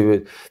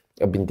obviously,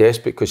 I've been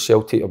desperate because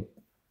Celtic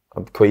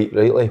have quite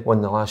rightly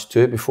won the last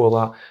two before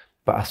that.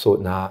 But I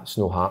thought, nah, it's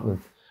not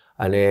happening.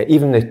 And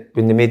even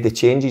when they made the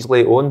changes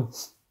late on,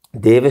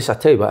 Davis, I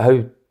tell you what,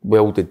 how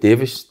well did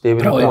Davis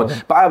come on?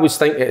 But I was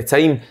thinking at the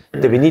time,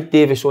 do we need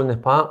Davis on the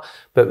park?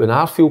 But when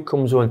Arfield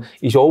comes on,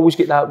 he's always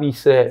got that wee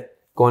threat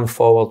going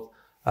forward.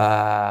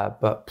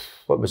 But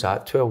what was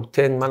that,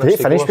 10 minutes Great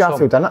finish with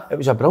Arfield, didn't it? It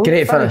was a brilliant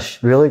Great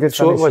finish. Really good finish.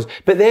 So it was.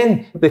 But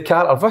then the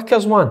Carter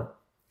Vickers one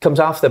comes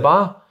off the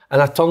bar,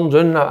 and I turned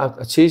round,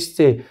 I says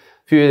to a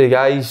few of the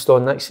guys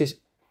standing next to us,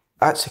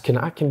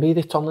 that can be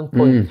the turning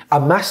point. A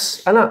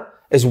miss, innit?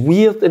 It's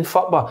weird in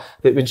football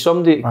that when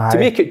somebody, to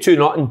make it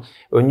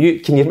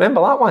 2-0, can you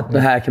remember that one?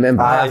 I can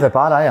remember. Aye, the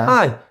bar,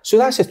 aye. So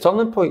that's a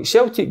turning point.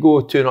 Celtic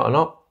go 2-0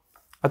 up.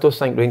 I don't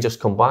think Rangers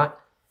come back.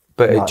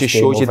 But it just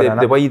shows you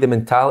the way the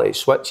mentality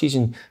switches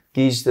and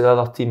gives the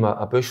other team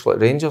a push like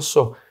Rangers.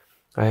 So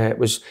it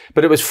was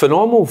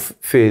phenomenal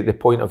for the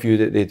point of view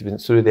that they'd been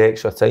through the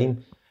extra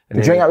time. Did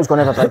you think that was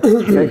going to have a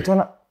big effect on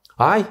it?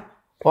 Aye.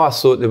 Oh, I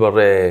thought they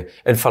were.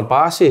 And for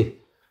Bassey,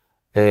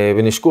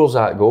 when he scores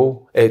that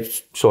goal,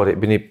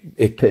 when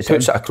he puts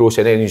it across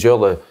and then he's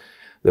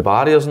the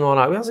barriers and all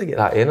that, where's he get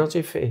that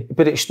energy for?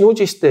 But it's not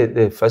just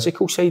the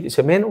physical side, it's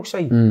the mental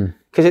side.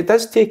 Because it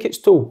does take its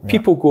toll. Yeah.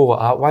 People go like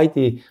that, why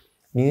do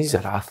these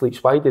are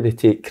athletes, why do they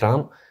take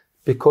cramp?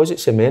 Because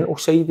it's the mental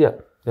side of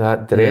it.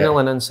 That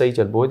adrenaline inside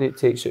your body, it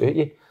takes it out of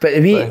you.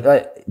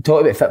 But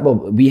talk about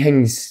football,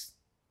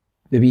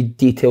 the wee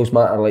details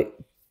matter, like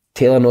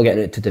Taylor not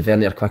getting out to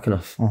Hibernian quick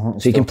enough.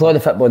 So you can play the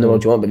football in the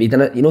world you want, but you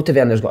know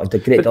Hibernian's got a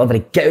great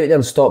delivery, get out there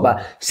and stop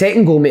that.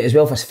 Second goal, mate, as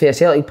well, from a fair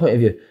Celtic point of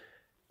view,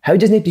 how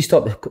does nobody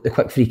stop the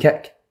quick free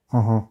kick?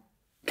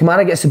 Can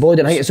Kamara gets the ball,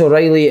 and I think it's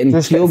O'Reilly and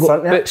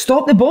Kyogo.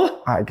 Stop the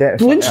ball. I get it.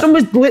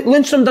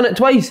 Lundstrom done it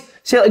twice.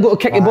 Celtic got to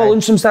kick the ball,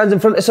 Lundstrom stands in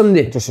front of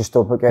somebody. Just to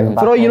stop it getting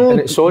back. For all you know,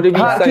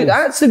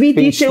 that's the wee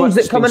details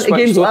that come into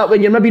games like that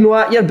when you're maybe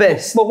not at your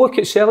best. Well, look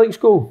at Celtic's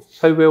goal,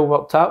 how well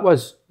worked that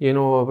was. You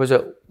know, was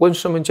it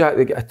Lundstrom and Jack,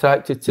 they get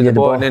attracted to the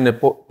ball, and then the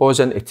ball's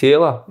into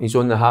Taylor, he's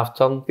on the half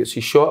turn, gets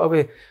his shot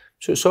away.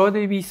 So it's all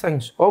the wee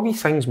things. All wee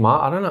things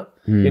matter, innit?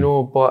 You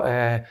know, but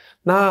I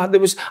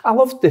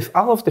loved the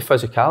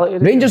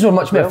physicality. Rangers were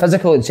much more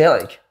physical than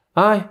Celtic.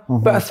 Aye,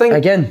 but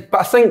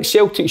I think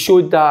Celtic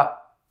showed that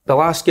the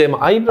last game at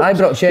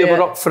Ibrox, they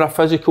were up for a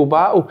physical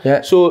battle.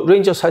 Yeah. So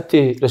Rangers had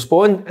to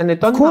respond, and they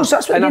done that. Of course,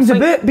 that's what game's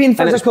about, being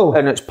physical.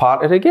 And it's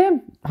part of the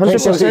game.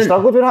 100%. They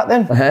struggled with that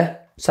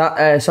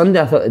then?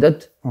 Sunday I thought they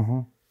did.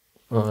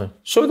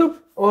 So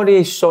all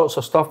these sorts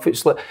of stuff,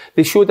 it's like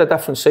they showed a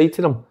different side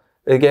to them.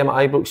 The game at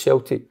Ibrox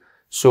Celtic.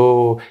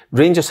 So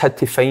Rangers had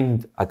to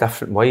find a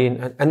different way,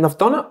 and they've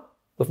done it.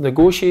 They've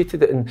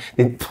negotiated it, and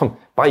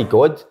by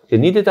God, they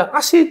needed it.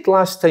 I said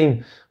last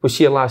time, was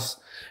here last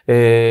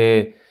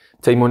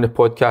time on the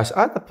podcast,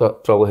 I'd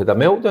have probably had a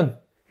meltdown.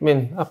 I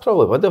mean, I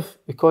probably would have,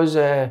 because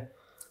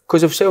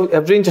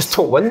if Rangers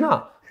don't win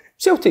that,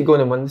 Celtic going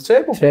to win the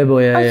treble.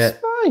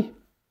 Aye.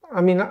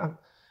 I mean,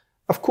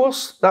 of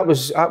course, that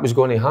was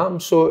going to happen.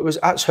 So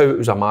that's how it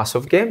was a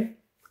massive game.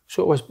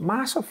 So it was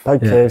massive.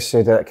 Big Kev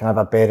said that it can have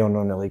a bearing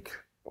on the league.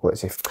 I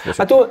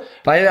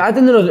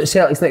didn't know that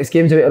Celtic's next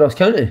game's about Ross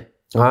County.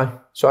 Aye.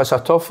 So it's a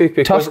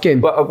toughie. Tough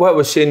game. What I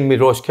was saying with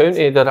Ross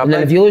County, they're a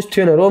big, if you lose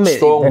 2 in a row, mate,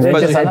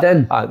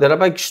 they're a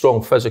big,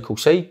 strong physical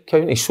side,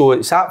 County. So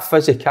it's that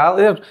physicality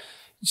there.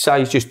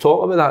 Si's just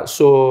talked about that.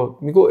 So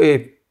we got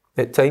to,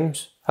 at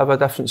times, have a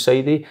different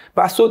side.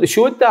 But I thought they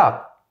showed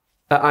that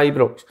at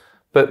Ibrox.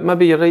 But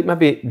maybe you're right,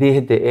 maybe they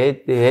had the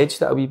edge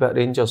that a wee bit,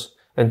 Rangers,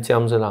 in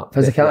terms of that.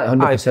 Physicality,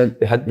 100%.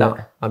 They had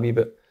that a wee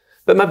bit.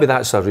 But maybe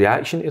that's a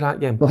reaction to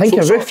that game. Well, think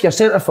of Roof, your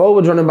centre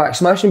forward running back,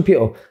 smashing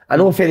people. I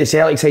know for the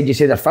Celtic side you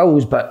say they're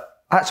fouls,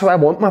 but that's how I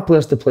want my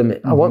players to play,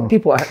 mate. I want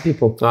people to hit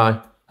people.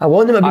 Aye. I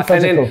want them to be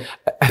physical.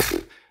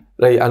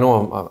 Right, I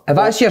know. If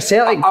that's your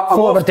Celtic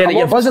forward, then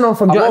you're buzzing off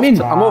them, do you know what I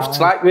mean? I'm off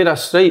track with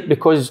this, right?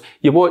 Because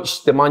you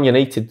watch the Man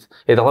United,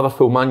 the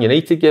Liverpool Man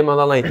United game the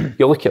other night,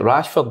 you look at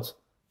Rashford.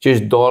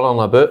 Just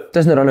dolling about.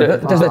 Doesn't run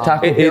about. Doesn't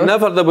tackle.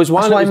 There was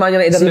one. That's why Man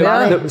United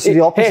didn't see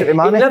the opposite of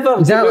Mane.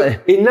 Exactly.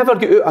 He never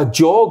got out a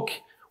jog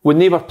when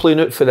they were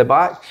playing out for the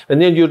back.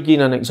 And then you're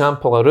giving an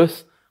example of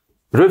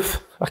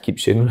Ruth. I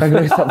keep saying Big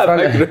Ruth up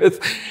front.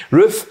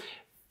 Ruth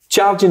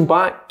charging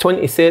back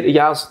 20, 30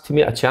 yards to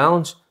make a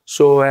challenge.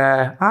 So,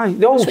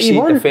 they all see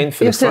defend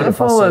for the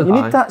front. You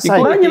need that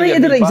side. Man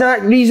United are the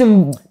exact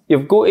reason.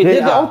 You've got to do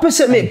the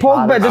opposite, mate.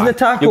 Pogba doesn't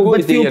tackle,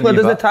 midfield player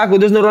doesn't tackle,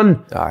 doesn't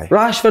run. Aye.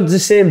 Rashford's the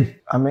same.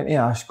 I meant to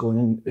ask, going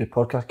in the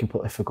podcast,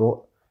 completely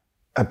forgot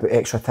about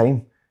extra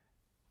time.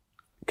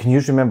 Can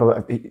you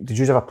remember, did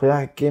you ever play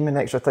a game in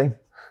extra time?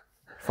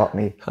 Fuck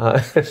me. Did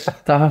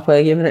I ever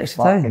play a game in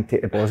extra time? And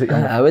take the balls at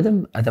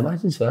I'd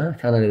imagine so. I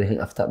can't really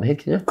think off the top of my head,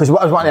 can you? Because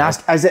what I was wanting to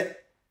ask, is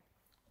it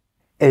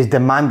as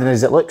demanding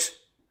as it looks?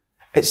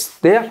 It's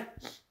there.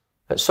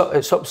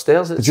 It's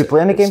upstairs. Did you play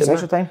any games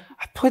extra time?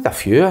 I played a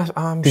few,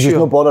 I'm Did you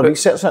not bother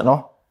researching it,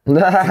 no?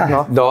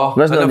 No.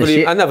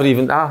 I never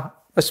even...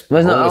 Wasn't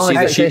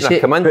it see the sheet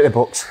come in.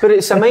 But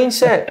it's a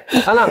mindset,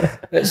 innit?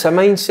 It's a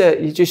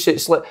mindset.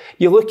 It's like,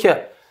 you look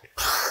at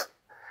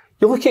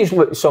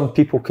what some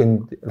people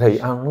can...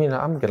 Right, I mean,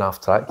 I'm going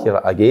off track here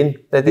again.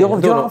 You're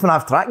often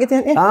off track,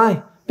 didn't you?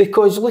 Aye,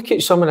 because look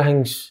at some of the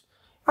things...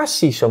 I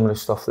see some of the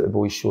stuff that the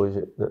boys show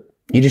that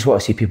you just want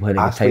to see people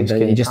having a good time,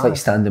 don't you? You just like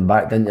standing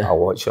back, don't you? I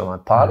watch them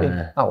at party.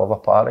 I love a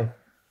party.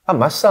 I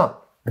miss that.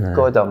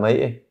 God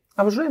almighty.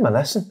 I was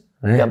reminiscing.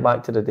 Getting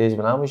back to the days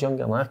when I was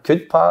younger and I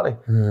could party.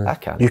 I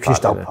can't. You can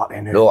still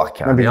party now. No, I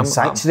can't. Maybe in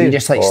Sanctuary. You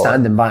just like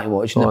standing back and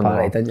watching the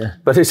party, didn't you?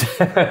 But it's...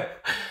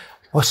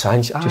 What's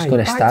Sanctuary? Just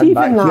going to stand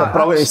back. You're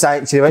probably in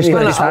Sanctuary. Just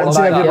going to stand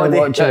back here and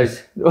watch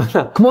us.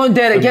 Come on,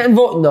 Derek, get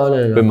involved.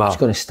 No. Just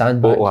going to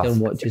stand back here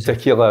and watch us.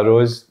 Tequila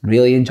Rose.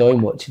 Really enjoying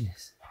watching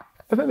this.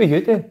 What about you,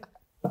 Dan?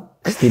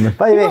 Steaming.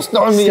 By the way, not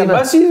on your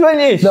missus,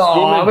 weren't you? No,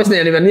 I wasn't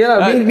anywhere near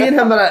her. Me and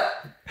him were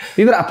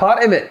at a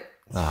party, mate.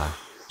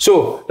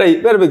 So,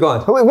 right, where are we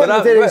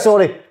going?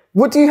 Sorry.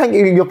 What do you think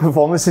of your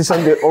performance in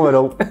Sunday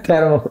overall?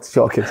 Terrible. It's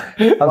shocking.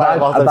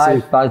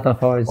 Bad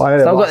performance.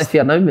 Still got the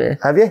fear now, mate.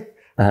 Have you?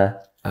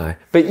 Aye.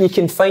 But you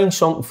can find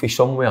something for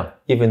somewhere,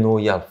 even though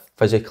you're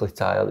physically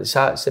tired. It's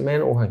a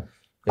mental thing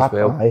as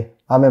well. Aye.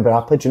 I remember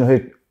I played, do you know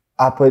who?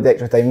 I played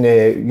extra time in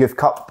the Youth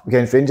Cup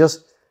against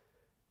Rangers.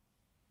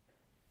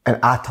 And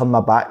I turned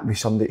my back with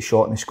somebody that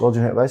shot and they scored.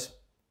 Do you know who it was?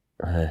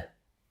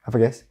 Have a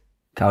guess?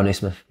 Carl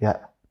Naismith. Yeah.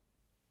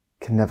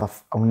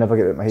 I'll never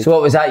get it out of my head. So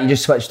what was that? You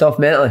just switched off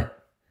mentally?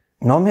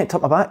 No, mate,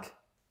 turned my back.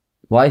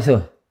 Why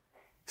so?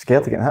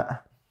 Scared of getting hit.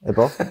 The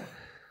ball.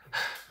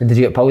 And did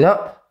you get pulled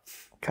up?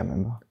 Can't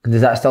remember. And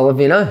does that still live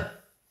you now?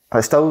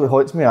 It still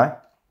haunts me, aye.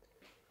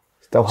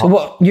 Still So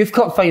what, Youth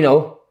Cup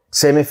final,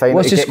 Semi-final.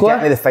 What's the score?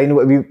 Getting to the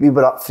final, we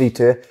were up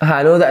 3-2.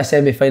 I know that a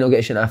semi-final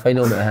gets you into a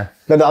final, but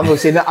No, I'm not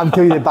saying that. I'm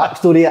telling you the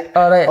backstory.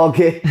 All right.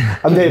 Okay.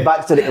 I'm telling you the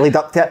backstory to lead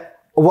up to it.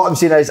 What I'm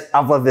saying is,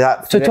 I've lived with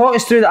that. So talk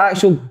us through the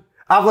actual...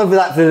 I've lived with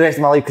that for the rest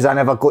of my life because I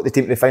never got the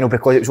team to the final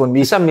because it was on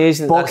me. It's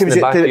amazing that's in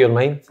the back of your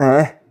mind.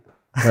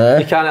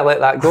 You can't let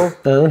that go.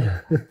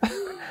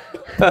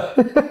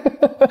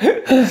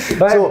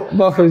 So,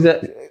 what was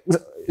it?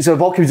 So the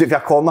ball comes out for a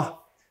corner.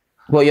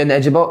 What, you're on the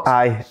edge of the box?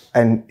 Aye,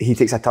 and he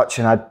takes a touch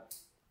and I'd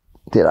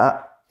do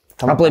that.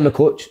 I blame the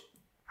coach.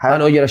 I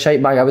know you're a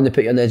shite bag, I wouldn't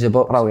put you on the edge of the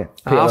box. Brilliant.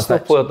 Arsenal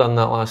player done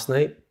that last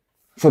night.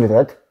 So they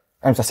did. It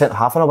was a centre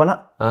half and I won it.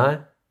 Aye.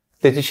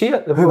 Did you see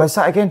it? Who was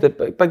that again? The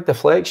big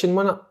deflection,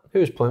 wasn't it? Who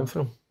was playing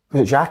for him?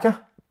 Was it Xhaka?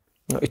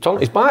 No, he turned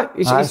his back.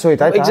 So he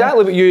did.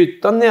 Exactly what you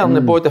done there, and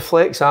the ball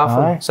deflects off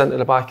him, sent to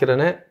the back of the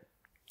net.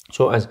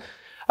 So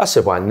that's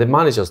the one. The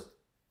manager's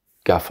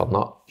gaffer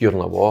nut. You're in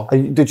a war.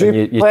 Did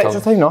you play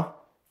extra time? No.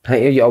 I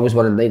think you always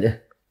won at 90.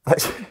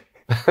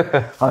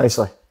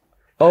 Honestly.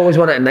 Always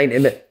won it at 90,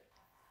 mate.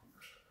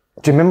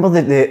 Do you remember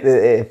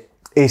the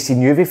AC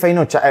Juve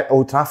final at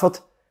Old Trafford?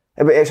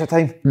 About extra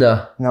time?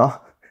 No.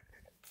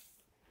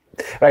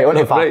 Right, on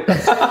to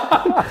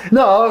that.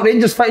 No,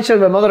 Rangers fixture,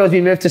 my mother has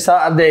been moved to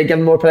Saturday,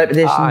 given more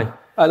preparation. Aye.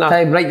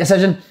 Time, right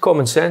decision.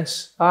 Common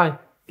sense. Aye.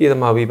 Give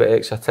them a wee bit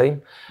extra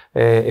time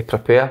to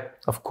prepare.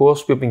 Of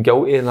course, we've been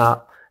guilty in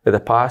that in the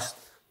past,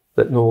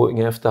 that no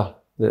looking after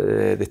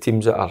the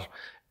teams that are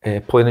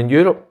playing in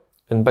Europe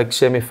in big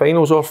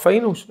semi-finals or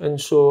finals, and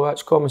so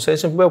that's common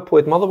sense. And well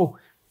played, Motherwell,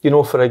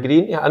 for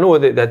agreeing to it. I know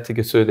that they had to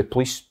go through the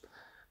police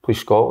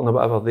Scotland or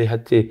whatever, they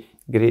had to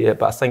agree to it,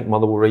 but I think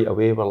Motherwell right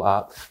away were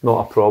like,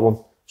 not a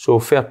problem. So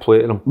fair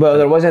play to them. Well,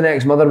 there was an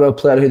ex-Motherwell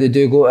player who they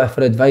do go to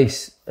for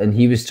advice, and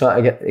he was trying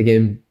to get the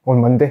game on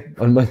Monday.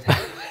 But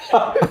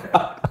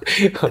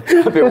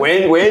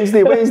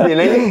Wednesday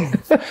night.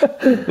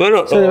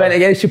 So they went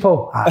against you,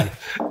 Paul? Aye.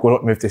 We're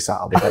not moved to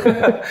Saturday.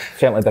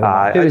 Certainly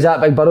didn't. Who was that,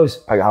 Big Burrows?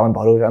 Big Alan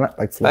Burrows, isn't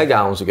it? Big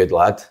Alan's a good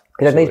lad.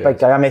 He's a nice big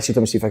guy. I messaged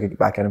him to see if I could get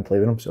back in and play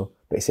with him,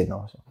 but he said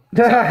no. So.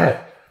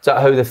 Is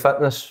that how the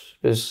fitness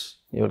was?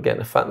 You were getting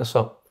the fitness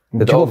up?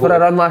 Did you go for a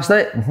run last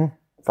night?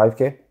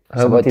 5k.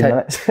 How about 17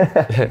 minutes.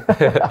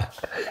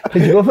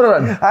 Did you go for a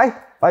run? Aye,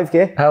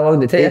 5k. How long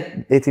did it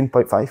take you?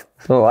 18.5.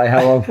 Oh, aye,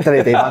 how long?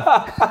 Didn't do, man.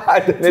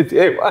 I didn't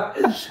do one.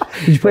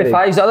 Did you play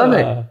fives the other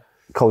night?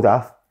 Called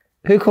off.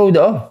 Who called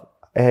it off?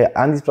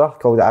 Andy's brother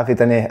called it off. He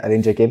didn't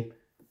arrange a game.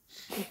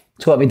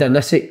 So what have we done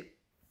this week?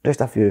 Just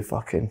a few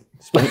fucking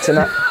sprints in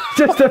it.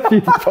 Just a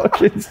few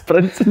fucking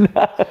sprints in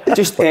that.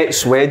 Just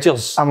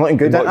ex-wedgers. I'm looking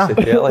good at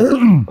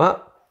that.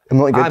 What? I'm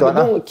looking good at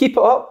that. Keep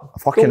it up.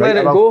 Fucking don't let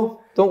it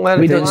go. Don't let it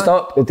go. We don't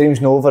stop. The dream's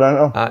not over,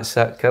 isn't it? That's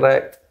it,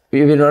 correct.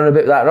 You've been running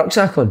about that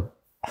rucksack on?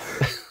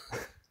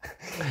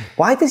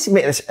 Why does he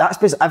make this? That's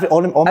because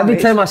every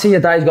time I see your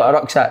dad's got a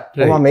rucksack,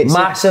 right.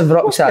 Massive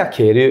rucksack.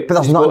 But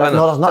there's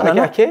nothing in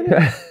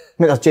it.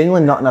 Mate, there's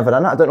genuinely nothing ever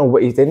in it. I don't know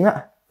what he's doing with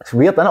it. It's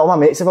weird, isn't it? All my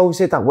mates have always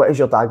said that. What is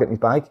your dad got in his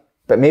bag?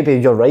 But maybe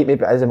you're right,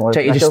 maybe it is more.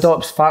 Check, he just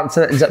stops, farts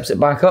in it and zips it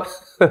back up.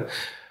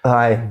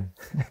 Aye.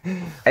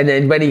 And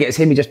then when he gets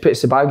home, he just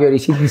puts the bag out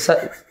his head and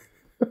sits.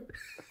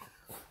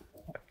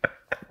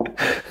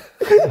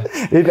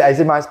 Maybe it is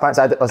in my pants.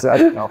 I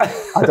don't know.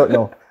 I don't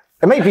know.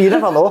 It might be, you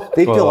never know.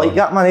 They do like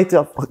that, man. They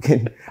do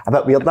fucking a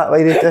bit weird that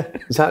way, they do.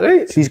 Is that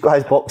right? So he's got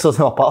his boxers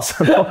in a purse.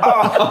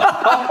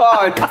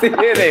 Oh,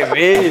 dearie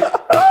me.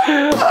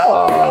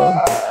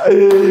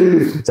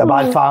 It's a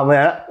bad family,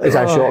 isn't it? It's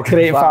a shock.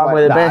 Great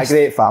family, the best.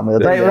 Great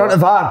family. Right, we're on to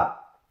VAR.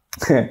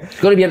 It's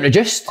going to be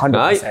introduced.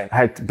 100%.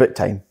 Had a bit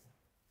time.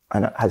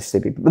 And it has to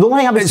be. But the only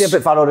thing I would say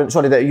about VAR,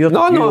 sorry, that you're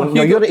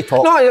you're to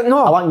talk. No.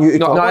 I want you to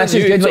talk. No, this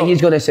is good what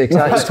he's going to say. He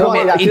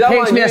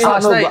texted me this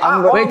last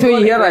night. Wait till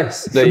you hear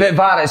this. About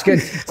VAR, it's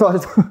good.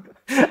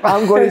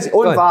 I'm going to say,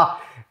 on VAR,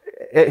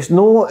 it's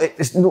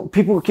no,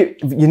 people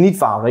keep, you need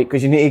VAR, right?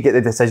 Because you need to get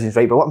the decisions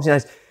right. But what I'm saying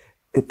is,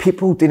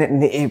 people didn't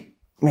need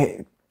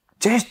to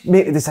just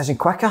make the decision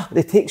quicker.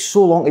 They take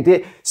so long to do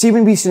it. See,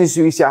 when as soon as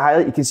we see a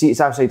highlight, you can see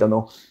it's outside or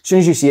no. As soon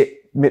as you see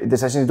it, make the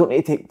decision. You don't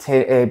need to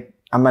take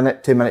a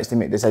minute, 2 minutes to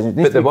make decisions. It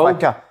needs to be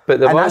quicker.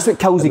 And that's what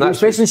kills the game,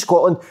 especially in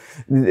Scotland.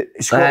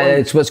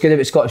 It's what's good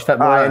about Scottish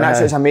football. And that's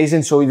what's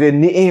amazing. So they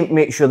need to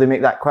make sure they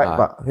make that quick,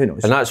 but who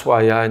knows? And that's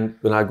why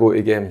when I go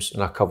to games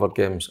and I cover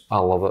games, I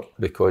love it,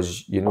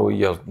 because you know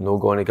you're not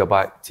going to go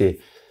back to,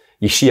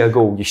 you see a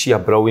goal, you see a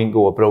brilliant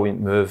goal, a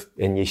brilliant move,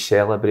 and you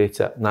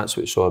celebrate it, and that's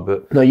what it's all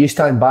about. No, you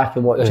stand back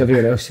and watch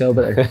everyone else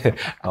celebrate.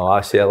 Oh,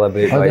 I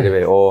celebrate, by the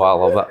way. Oh, I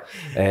love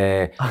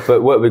it.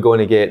 But what we're going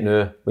to get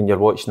now, when you're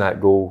watching that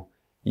goal,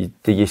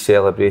 do you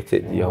celebrate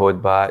it? Do you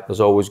hold back?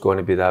 There's always going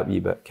to be that wee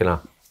bit kind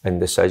of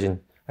indecision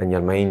in your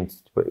mind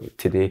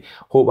today.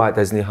 Hope that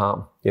doesn't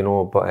happen, you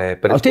know.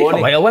 But it'll take a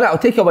while, won't it? It'll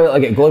take a while to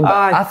get going.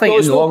 But I think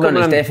in the long run,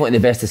 it's definitely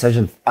the best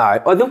decision. Aye,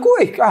 they've got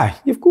to. Aye,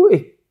 you've got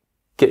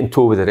to getting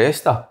toe with the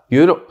rest of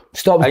Europe.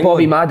 Stopped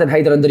Bobby Madden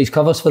hiding under his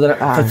covers for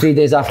 3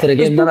 days after the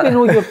game, didn't it?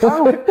 Know your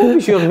pal.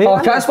 Bobby's your mate.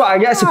 Oh, that's what I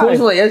get.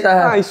 Supposedly it is.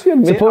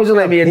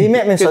 Supposedly me and he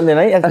met me on Sunday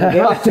night.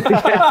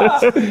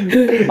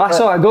 That's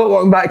all I got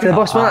walking back to the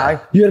bus, wasn't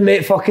it? Your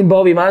mate fucking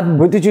Bobby Madden.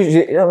 What did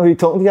you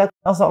talking to you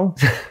or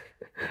something?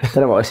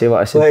 Didn't want to say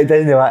what I said. Well, it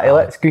doesn't matter.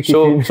 Let's squeaky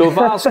clean. So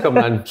VAR's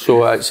coming in.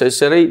 So it's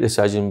the right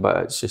decision, but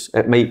it's just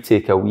it might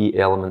take a wee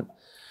element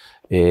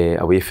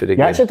away for the game.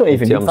 You actually don't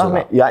even need that,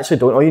 mate. You actually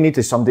don't. All you need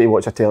is somebody to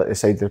watch a telly at the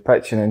side of the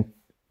pitch and then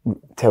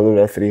tell the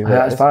referee.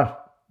 That's fair.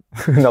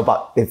 No,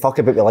 but they fuck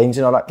about the lines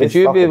and all that. Could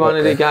you be one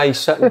of the guys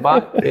sitting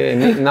back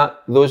making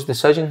those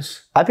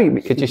decisions? I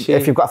think. Could you say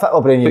if you've got a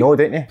football brain, you know,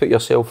 don't you? Put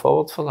yourself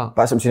forward for that.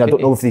 That's what I'm saying. I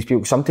don't know if these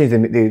people sometimes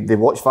they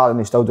watch VAR and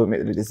they still don't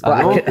make the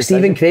decision.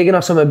 Stephen Craigan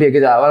or something would be a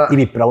good at that. He'd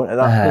be brilliant at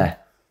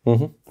that.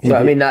 So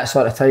I mean that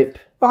sort of type.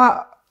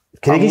 But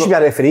Craigan should be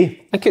a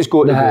referee. I think it's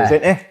got to be,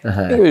 don't you? I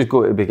think it was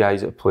going to be guys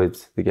that played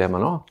the game or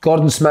not.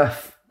 Gordon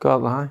Smith.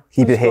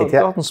 He'd be the head.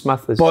 Gordon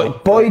Smith is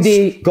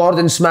Boydie,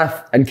 Gordon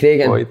Smith and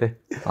Craigan. Boydie.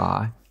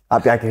 Aye.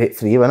 That'd be a great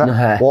three, wouldn't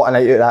it? What a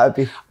night out that would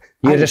be.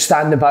 You're just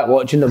standing back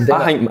watching them.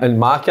 I think, and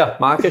Marker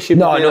should be.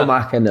 No,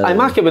 Marker, no.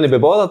 Marker wouldn't be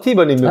bothered. He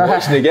wouldn't even be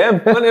watching the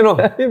game. Wouldn't he? No,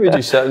 he would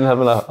just sitting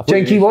having a. Do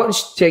you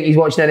think he's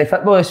watching any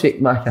football this week,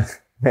 Marker?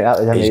 Mate, that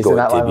was amazing. He's got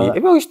that to one, be.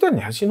 Well, he's done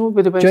it. You know,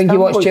 with the best. Do you think he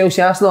watched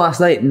Chelsea Arsenal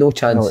last night? No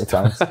chance. No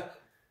chance.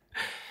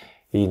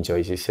 He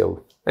enjoys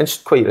himself, and it's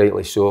quite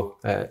rightly so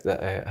at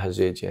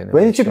his age. Anyway.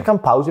 When did you become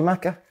pals with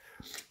Marker?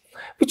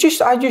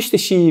 I used to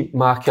see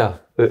Marker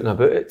out and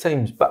about at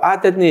times, but I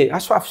didn't.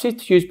 That's what I've said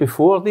to you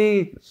before.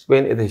 They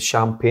went to the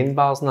champagne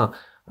bars and that.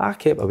 I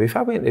kept away. If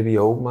I went to the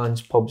old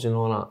man's pubs and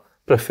all that,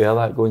 prefer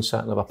that going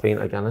sitting have a pint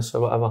of Guinness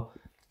or whatever.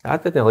 I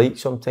didn't like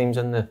sometimes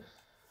in the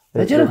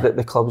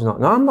clubs.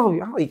 Not. No, I'm not.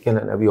 I like going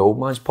into the old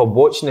man's pub,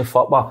 watching the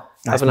football,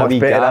 That's having a wee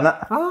better, isn't it?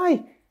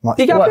 Aye.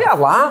 You get a better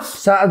laugh.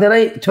 Saturday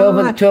night, 12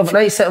 at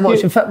night, sitting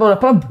watching football in a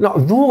pub. No,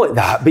 like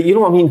that, but you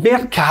know what I mean?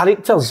 They're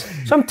characters.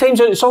 Sometimes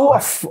it's all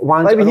it's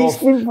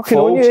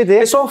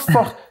all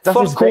fur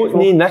coat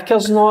and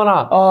knickers and all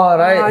that. Oh,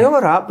 right. Aye,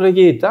 all that,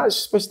 brigade.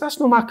 That's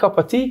not my cup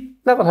of tea.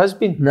 Never has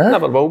been. No.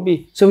 Never will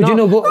be. So would you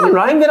not go?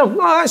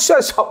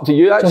 That's up to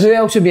you. So who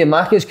else would be in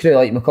Marcus' crew,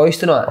 like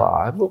McCoist and all that?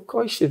 Aye,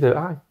 McCoist would do.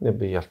 Aye, there'd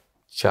be your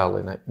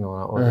Charlie Nick and all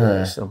that. All the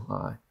rest of them.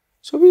 Aye.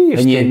 So we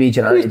used you and me,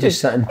 Janati, just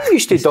sitting. We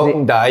used to duck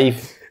and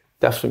dive.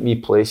 Different wee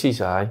places,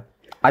 aye.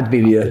 I'd be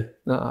you.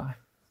 No.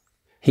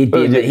 He'd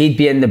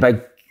be in the big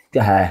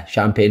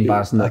champagne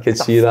bars and that. I could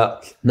see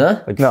that.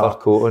 No? Big fur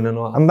coat on and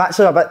all that. I'm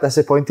actually a bit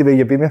disappointed with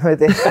you being with me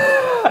today.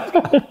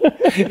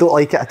 Don't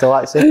like it at all,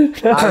 actually.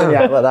 I don't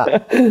act like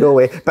that. No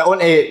way. But on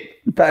to...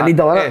 But I need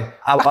to learn it.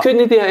 I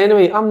couldn't do it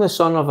anyway. I'm the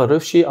son of a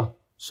roof sheeter.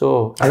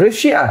 So... A roof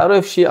sheeter? A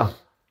roof sheeter.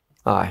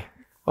 Aye.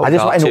 I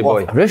just want to know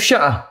what... A roof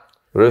sheeter?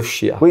 Roof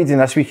sheeter. What are you doing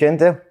this weekend,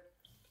 Dale?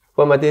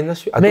 What am I doing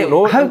this week? I don't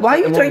know. Why are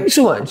you drinking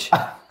so much?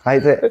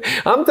 Hydrate.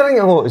 I'm drinking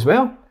a lot as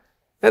well.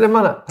 At the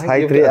minute. I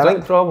think you've got a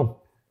drink problem.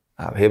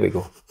 Here we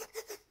go.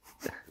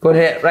 Go on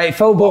here. Right,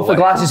 fill both the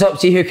glasses up,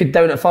 see who could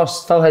down it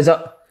first. Fill his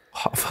up.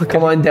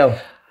 Come on, Dale.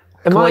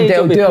 Come on,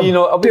 Dale. Do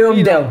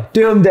him, Dale.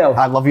 Do him, Dale.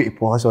 I'd love you to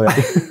pause on it.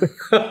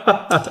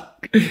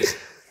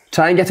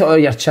 Try and get it over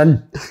your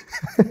chin.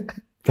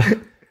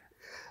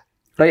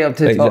 Right up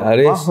to the top. My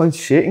hand's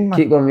shaking, man.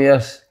 Keep going with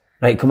yours.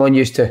 Right, come on,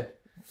 used to.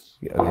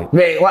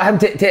 Right, let him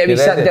take a wee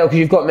sip, Dale, because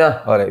you've got me.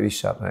 Alright, wee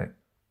sip, right.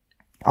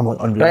 I'm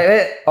unreal.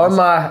 Right, on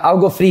my, I'll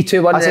go 3,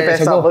 2, 1. That's the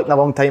best I've looked in a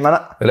long time,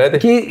 innit? You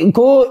ready?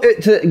 Go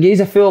out to gaze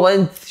a full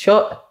length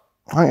shot.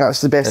 I think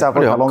that's the best I've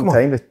looked in a long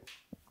time.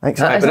 Thanks.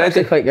 That's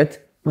actually quite good.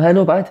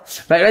 Not bad.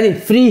 Right, ready?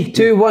 3,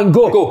 2, 1,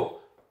 go. Go.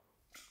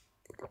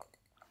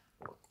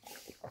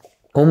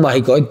 Oh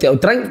my God, Dale,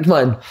 drink,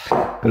 man.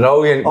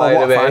 Brilliant, by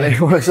the way.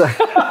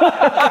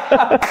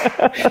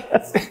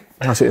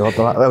 That's what you loved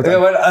on that. Well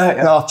done.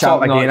 No,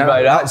 champ again.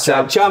 That's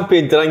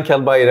champion drinker,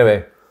 by the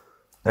way.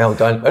 Well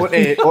done.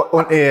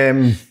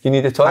 You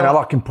need a toilet?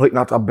 Another complete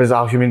nut, a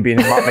bizarre human being,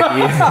 Mark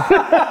McGhee.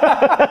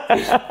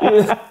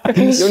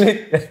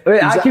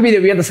 That could be the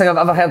weirdest thing I've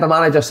ever heard a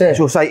manager say.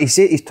 So he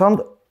said he's turned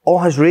all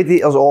his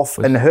radiators off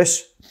in the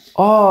house.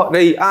 Oh,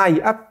 right,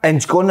 aye. And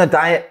he's gone on a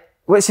diet.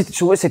 What's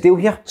the deal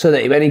here? So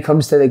that when he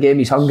comes to the game,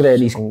 he's hungry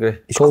and he's hungry.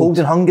 He's cold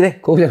and hungry.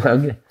 Cold and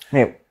hungry.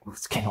 Mate,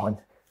 what's going on?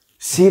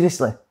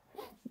 Seriously?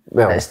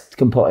 Well, it's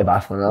completely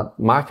baffling, that.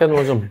 Marker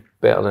knows him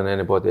better than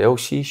anybody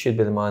else. He should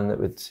be the man that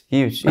would...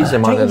 He's the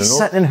man that knows. He's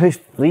sitting in the house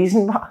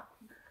freezing, that.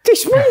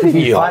 It's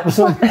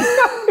not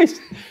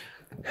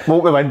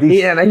Walk my windies.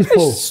 Yeah, nice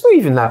it's not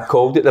even that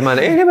cold at the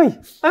minute anyway.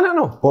 I don't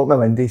know. Walk my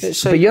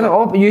windies. But you're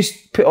not... You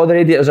put all the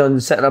radiators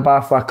on, sit in a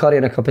bath with a curry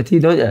and a cup of tea,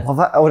 don't you? Love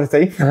that all the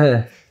time.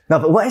 No,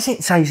 but what is it?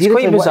 It's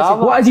quite bizarre.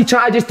 What is he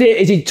trying to just do?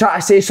 Is he trying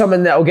to say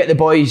something that'll get the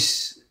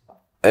boys...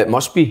 It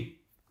must be.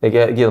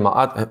 Give them a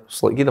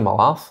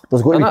laugh.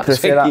 There's got to be proof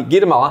of that.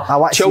 Give them a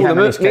laugh. Chill them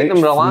out, make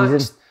them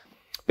relaxed.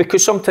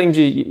 Because sometimes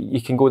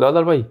you can go the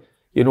other way.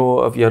 You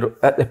know, if you're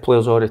at the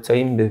players all the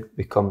time, they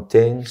become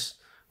tense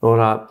or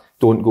that.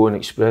 Don't go and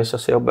express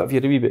yourself. But if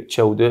you're a wee bit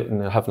chilled out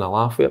and they're having a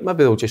laugh with it,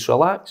 maybe they'll just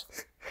relax.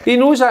 He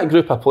knows that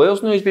group of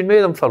players now. He's been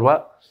with them for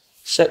what?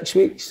 6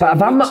 weeks. But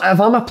if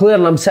I'm a player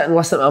and I'm sitting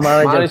listening to a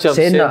manager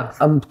saying that,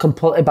 I'm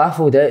completely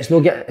baffled. It's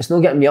not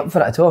getting me up for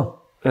it at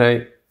all.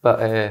 Right, but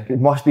it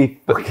must be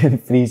fucking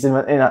freezing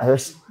in that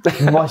house.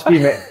 It must be,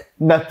 mate.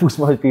 Nipples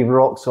must be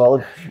rock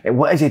solid.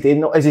 What is he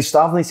doing? Is he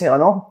starving? He's saying,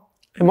 no.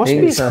 It must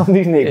be.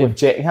 Somebody's need to go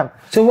check him.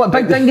 So what?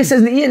 Big Dingus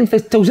isn't eating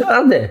till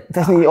Saturday?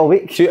 Doesn't eat all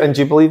week. And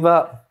do you believe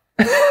that?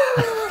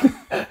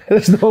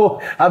 There's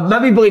no. I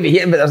maybe believe he's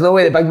eating, but there's no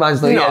way the big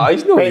man's not eating. No,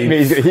 he's not eating.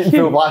 He's eating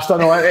full blast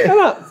on,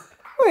 isn't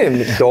he?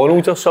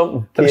 McDonald's or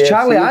something. It was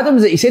Charlie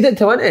Adams that he said it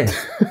to, wasn't he?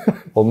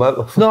 Well,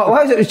 no,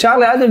 why was it? It was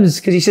Charlie Adams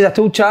because he said I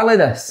told Charlie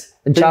this,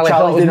 and Charlie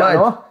thought it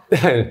was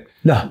mad.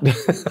 No.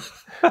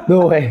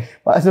 No way.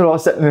 Why is it all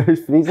sitting in the house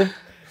freezing?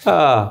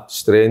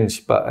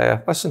 Strange,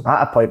 but listen.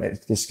 At a point,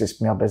 it's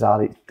just more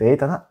bizarre each day,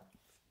 isn't it?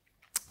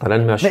 They're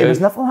in my show. It was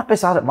never that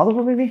bizarre at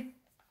Motherwell, maybe.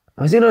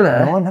 Was he on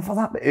it? No, never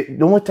that. But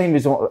the only time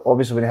was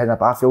obviously when he had in a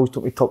bath, he always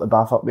took the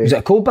bath up. Was it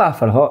a cold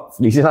bath or a hot?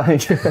 Freezing, I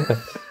think.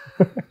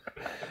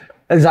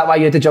 Is that why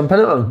you had to jump in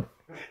at him?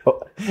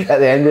 At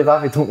the end of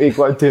that, he told me he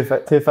got too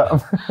fit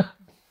him.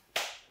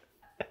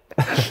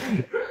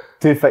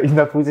 Too fit his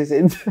nipples, he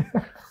said.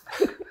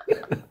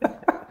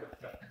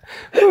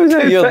 What was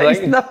it you're his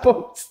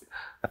nipples?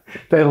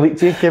 The elite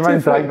chief came in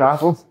and dragged me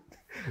after him.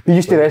 We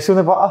used to wrestle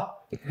in the butter.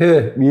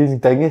 Who? Me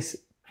and Dingus.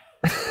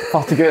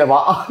 Have to get the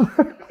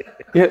butter.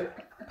 Yeah.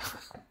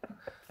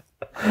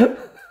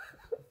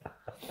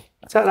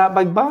 Is that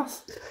big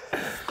bath?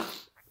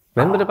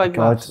 Remember the big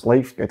bath?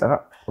 Life's good, isn't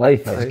it?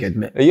 Life is good,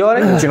 mate. Are you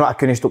alright? Do you know what I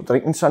couldn't stop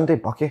drinking Sunday,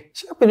 Bucky?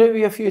 See, I've been out with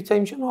you a few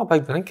times. You're not a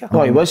big drinker.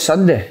 No, he was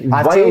Sunday.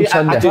 Wild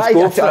Sunday.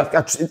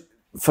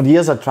 For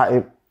years I tried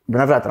to,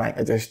 whenever I drank,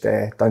 I just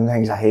done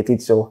things I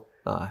hated, so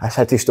I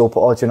had to stop it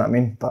all, do you know what I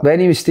mean? But when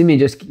he was steamy,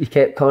 he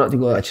kept coming up to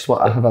go, I just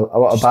want to have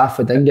a bath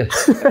with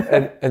Dingus.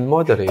 In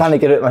moderation. Can't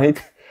get it out of my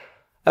head.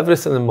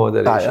 Everything in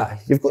moderation.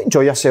 You've got to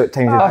enjoy yourself at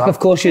times. Of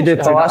course you do,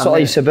 Paul. That's what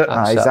life's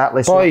about.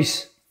 Exactly.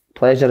 Boys,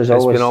 pleasure as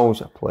always. It's been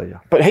always a pleasure.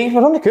 But hey,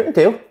 we're on the counting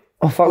tail.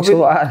 Oh, fuck, so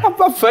what?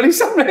 I'm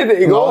finished, I'm ready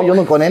to go. No, you're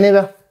not going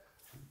anywhere.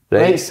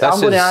 Right, I'm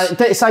going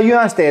to say you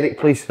ask Derek,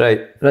 please.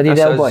 Right. Ready,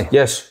 Del Boy?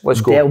 Yes,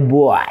 let's go. Del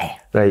Boy.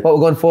 Right. What,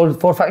 we're going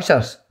four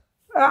fixtures?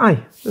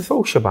 Aye, the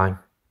full shebang.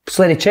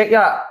 Slaney, check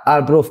that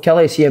Arbroath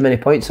Kelly, see how many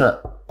points in it.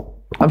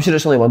 I'm sure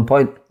it's only 1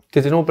 point.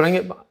 Did they not bring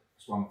it back?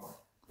 It's 1 point.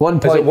 1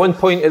 point. Is it 1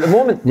 point at the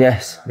moment?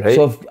 Yes. Right.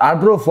 So if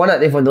Arbroath won it,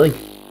 they've won the league.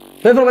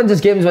 Whoever wins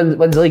his games wins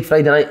the league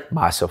Friday night.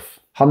 Massive.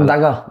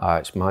 Humdinger.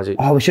 It's magic.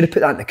 Oh, we should have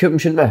put that in the coupon,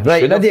 shouldn't we?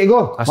 Right, ready to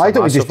go? Why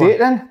don't we just do it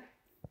then?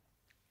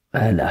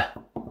 Nah.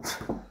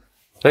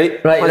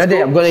 Right, ready.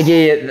 Go. I'm going to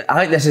give you,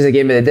 I think this is the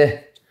game of the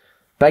day.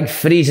 Big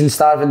freezing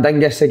starving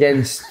Dingus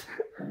against...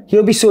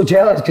 He'll be so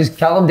jealous because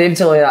Callum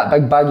Davidson will have that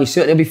big baggy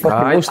suit and he'll be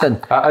fucking roasting.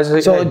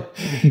 So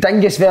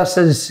Dingus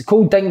versus,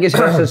 cold Dingus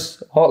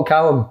versus hot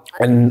Callum.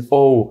 And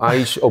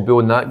eyes will be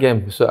on that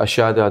game, without a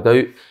shadow of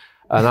doubt.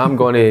 And I'm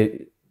going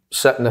to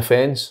sit in the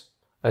fence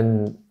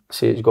and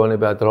say it's going to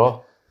be a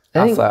draw.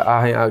 I think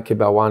that could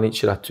be a 1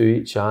 each or a 2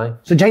 each, aye.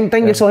 So do you think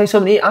Dingus will have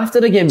something to eat after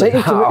the game?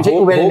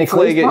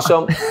 Hopefully get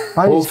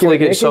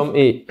something to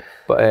eat.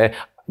 But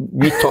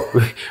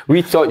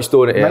we touched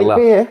on it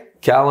earlier.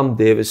 Callum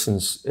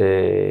Davidson's,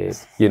 they've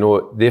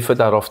had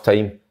a rough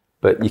time,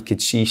 but you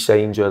could see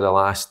signs over the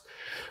last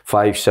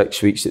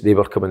 5-6 weeks that they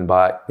were coming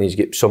back. He's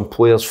got some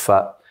players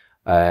fit.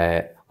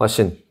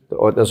 Listen,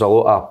 there's a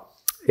lot of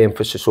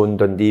emphasis on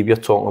Dundee, we're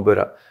talking about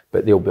it,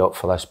 but they'll be up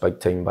for this big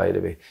time, by the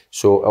way.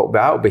 So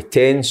it'll be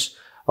tense.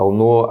 I'll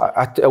know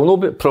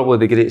about probably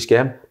the greatest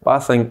game, but I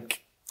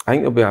think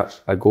there'll be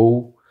a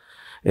goal,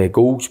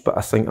 goals, but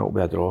I think it'll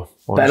be a draw.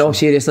 Honestly. But in all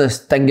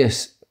seriousness,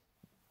 Dingus,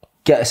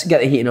 get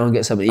the heating on,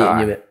 get something eating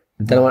you,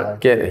 mate.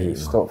 Get the heat.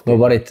 Stop. No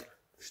worried.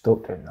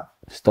 Stop doing that.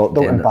 Stop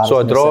doing that. So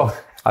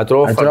a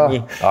draw for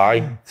me.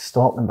 Aye.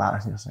 Stop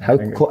embarrassing yourself.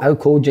 How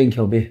cold do you think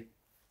he'll be?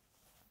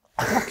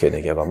 I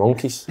couldn't give a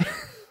monkeys. Do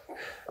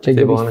you think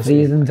he'll be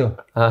freezing though?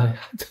 Aye.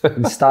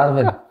 And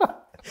starving?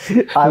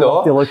 I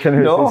love to look in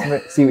his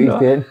face, see what he's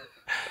doing.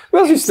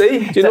 Where's he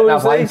stay? Do you know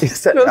where he's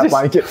staying? Sit in that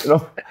blanket, you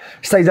know.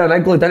 Stays in an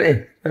igloo, didn't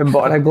he? And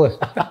bought an igloo.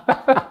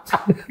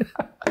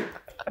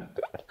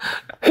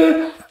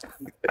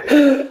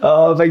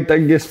 Oh, big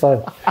Dingus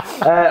fan.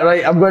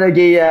 Right, I'm going to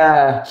give you...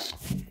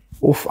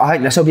 I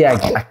think this will be a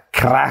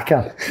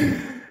cracker.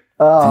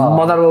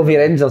 Motherwell v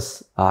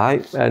Rangers.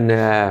 Aye, and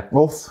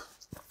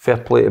fair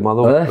play to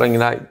Motherwell, bringing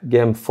that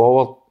game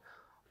forward.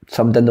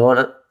 Some didn't want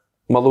it.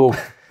 Motherwell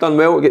done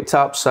well to get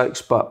top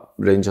 6, but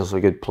Rangers are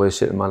a good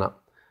place at the minute.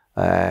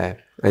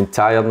 And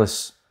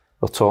tiredness,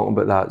 we're talking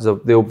about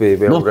that. They'll be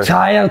well Not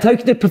tired. How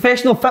could the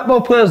professional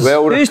football players?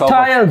 Who's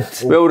tired?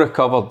 Well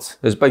recovered.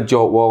 As Big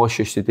Jock Wallace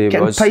used to do.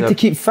 Getting paid to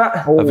keep fit.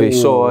 If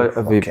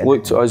he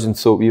looked at us and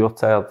thought we were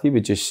tired, he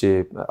would just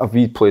say, if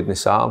we played on the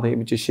Saturday, he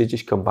would just say,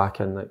 just come back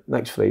in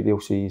next Friday,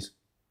 he'll see you.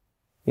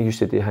 He used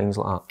to do things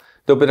like that.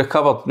 They'll be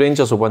recovered.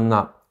 Rangers will win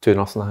that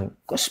 2-0, I think.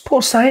 Got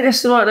sports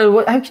scientists and all that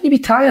now. How can you be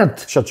tired?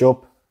 It's your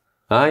job.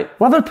 Aye.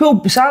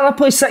 Liverpool, Salah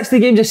plays 60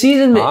 games a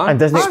season, mate. And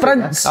doesn't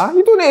sprints.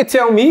 You don't need to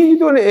tell me. You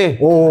don't need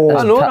to. Oh,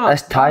 I know that.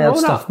 That's tired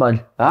stuff,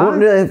 man. Don't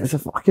really, it's a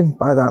fucking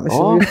bad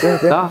atmosphere.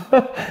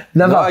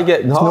 Never. No, I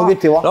get. No, It's no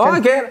good to work no, in. I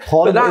get.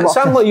 Horrible But to that work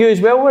sounds in. like you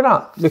as well with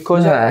that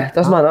because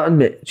doesn't matter nothing,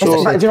 mate. So, do you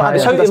know what I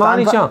it's how to understand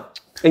manage that?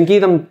 that and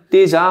give them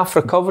days off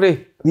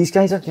recovery. These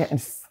guys are getting,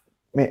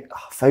 mate,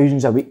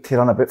 thousands a week to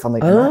run about for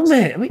like I know,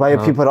 minutes. mate. Why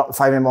are people up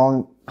 5 in the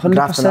morning, 100%.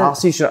 grafting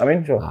arses, you know what I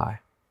mean? So, Aye.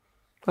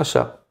 That's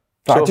it.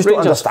 I just don't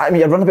Rangers- understand.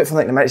 You're running about for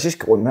like the minutes, just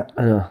go on, mate.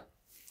 I know.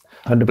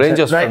 100%.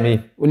 Rangers right. for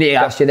me. We need to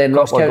ask you then,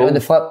 Ross Couple of County on the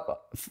goals.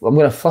 flip. I'm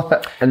going to flip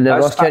it in the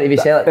Ross County v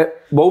Celtic. It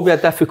will be a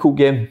difficult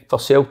game for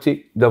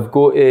Celtic. They've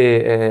got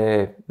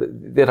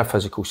they're a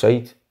physical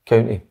side,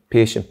 County,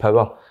 pace and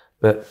power,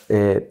 but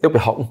they'll be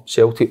hurting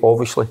Celtic,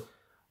 obviously.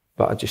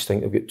 But I just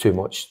think they've got too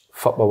much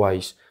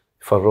football-wise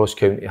for Ross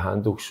County to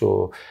handle.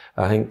 So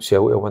I think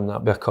Celtic will win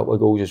that by a couple of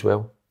goals as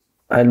well.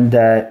 And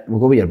we'll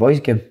go with your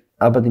boys' game.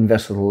 Aberdeen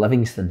versus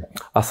Livingston.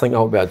 I think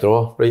that'll be a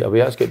draw right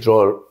away. Let's get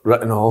draw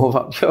written all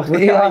over. This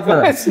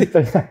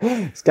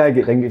guy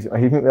get thinking, he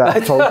went with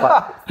that tall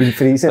back, been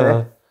freezing.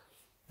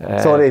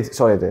 Sorry,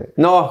 dude.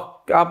 No,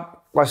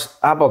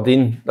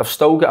 Aberdeen, they've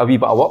still got a wee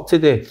bit of work to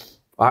do.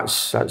 That's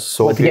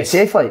so What, to get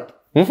safe, like?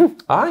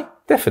 Aye,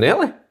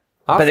 definitely.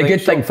 But the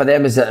good thing for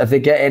them is that if they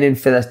get anything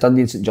for this,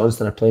 Dundee and St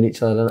Johnstone are playing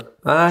each other, isn't it?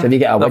 Aye, so if you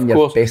get a win, of you're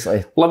course.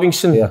 basically...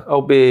 Livingston,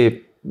 will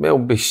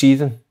be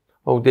seething.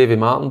 Old Davy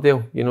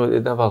Martindale, you know,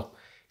 they never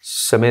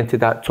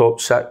cemented that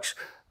top six.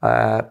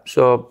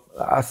 So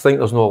I think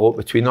there's no lot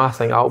between them. I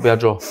think that'll be a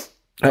draw.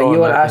 You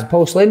want to ask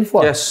Paul Slane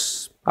for?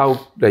 Yes,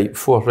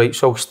 four. Right,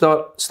 so I'll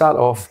start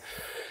off.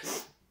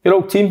 Your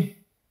old team,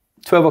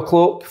 12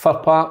 o'clock, Fir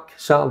Park,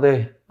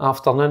 Saturday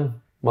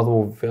afternoon,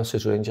 Motherwell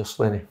versus Rangers.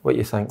 Slaney, what do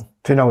you think?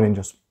 2-0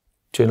 Rangers.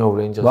 2-0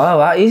 Rangers. Wow,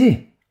 that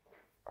easy?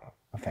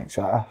 I think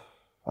so.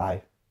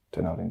 Aye,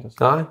 2-0 Rangers.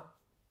 Aye.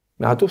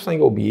 I don't think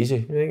it'll be easy.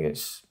 I think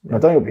it's... I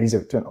don't think it'll be easy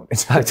with 2-0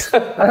 Rangers.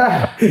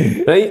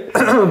 Right,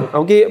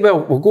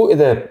 we'll go to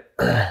the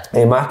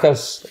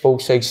Maccas,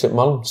 old side St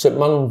Mirren. St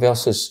Mirren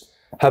versus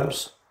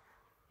Hibs.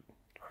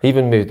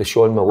 Even with the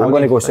Shaun Maloney. I'm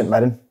going to go St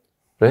Mirren.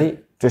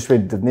 Right. Just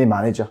with the new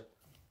manager.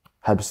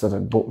 Hibs, they're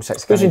in bottom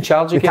 6. Who's in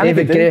charge again?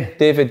 David Gray.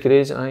 David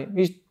Gray's, aye.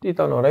 He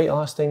done all right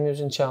last time he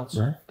was in charge,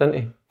 didn't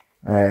he?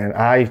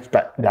 I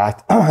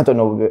don't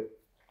know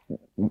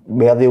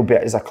where they'll be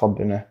as a club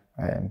now.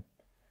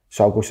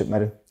 So I'll go St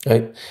Mirren.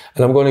 Right.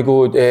 And I'm going to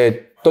go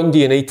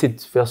Dundee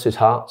United versus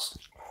Hearts.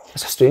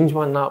 It's a strange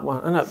one, that one,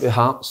 isn't it? The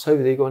Hearts, how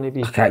are they going to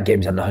be? That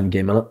game's a nothing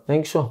game, isn't it? I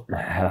think so.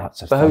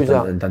 Hearts are But how's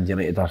that? and Dundee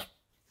United are.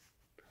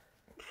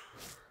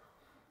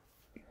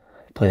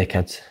 Play the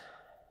kids.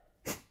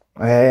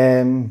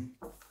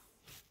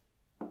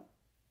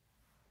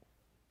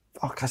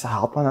 That's a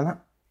hard one, isn't it?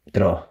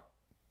 Draw.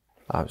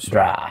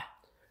 Right.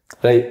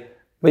 What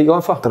are you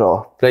going for?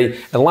 Draw. Right.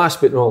 And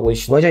last but not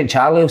least. What do you think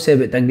Charlie will say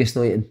about Dingus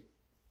not eating?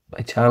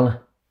 By Charlie.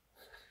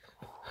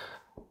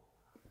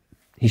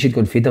 He should go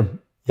and feed him.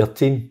 Your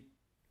team.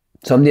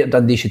 Somebody at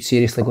Dundee should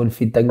seriously go and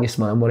feed Dingus,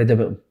 man. I'm worried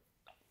about him.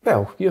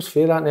 Well, yours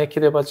fair that neck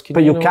of the buds.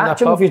 But you'll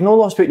catch him if he's not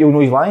lost, but you'll know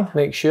he's lying.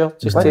 Make sure.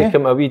 Just Wouldn't take you?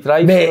 him a wee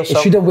drive. Mate, he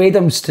should have weighed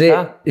him straight.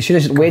 Huh? He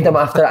should have weighed him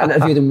after that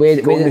interview and weighed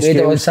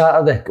him on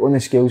Saturday. Go on the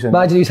scales.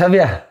 Imagine he's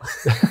heavier.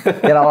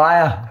 You're a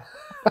liar.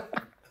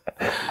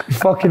 You're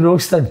fucking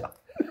roasting.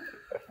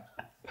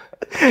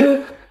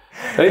 Right,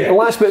 and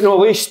last but not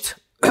least,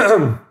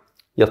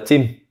 your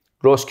team.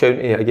 Ross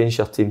County against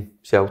your team,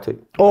 Celtic.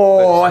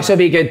 Oh, this will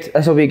be good.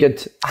 This will be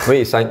good. What do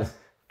you think?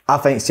 I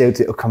think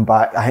Celtic will come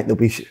back. I think they'll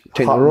be...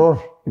 Take the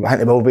roar. I think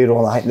they will be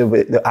rolling. I think they'll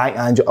be...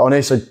 Andrew,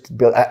 honestly,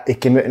 he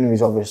came out and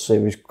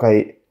was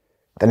quite...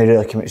 Didn't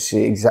really come out to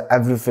say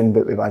everything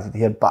but we wanted to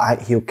hear, but I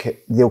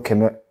think they'll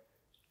come out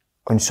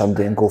on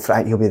Sunday and go for it. I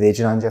think he'll be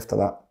raging Ange after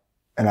that.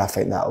 And I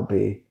think that'll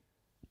be...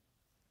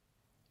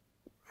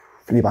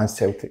 3-1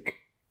 Celtic.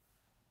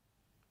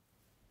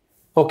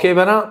 Okay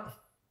with that?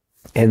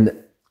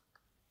 And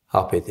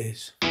happy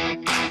days.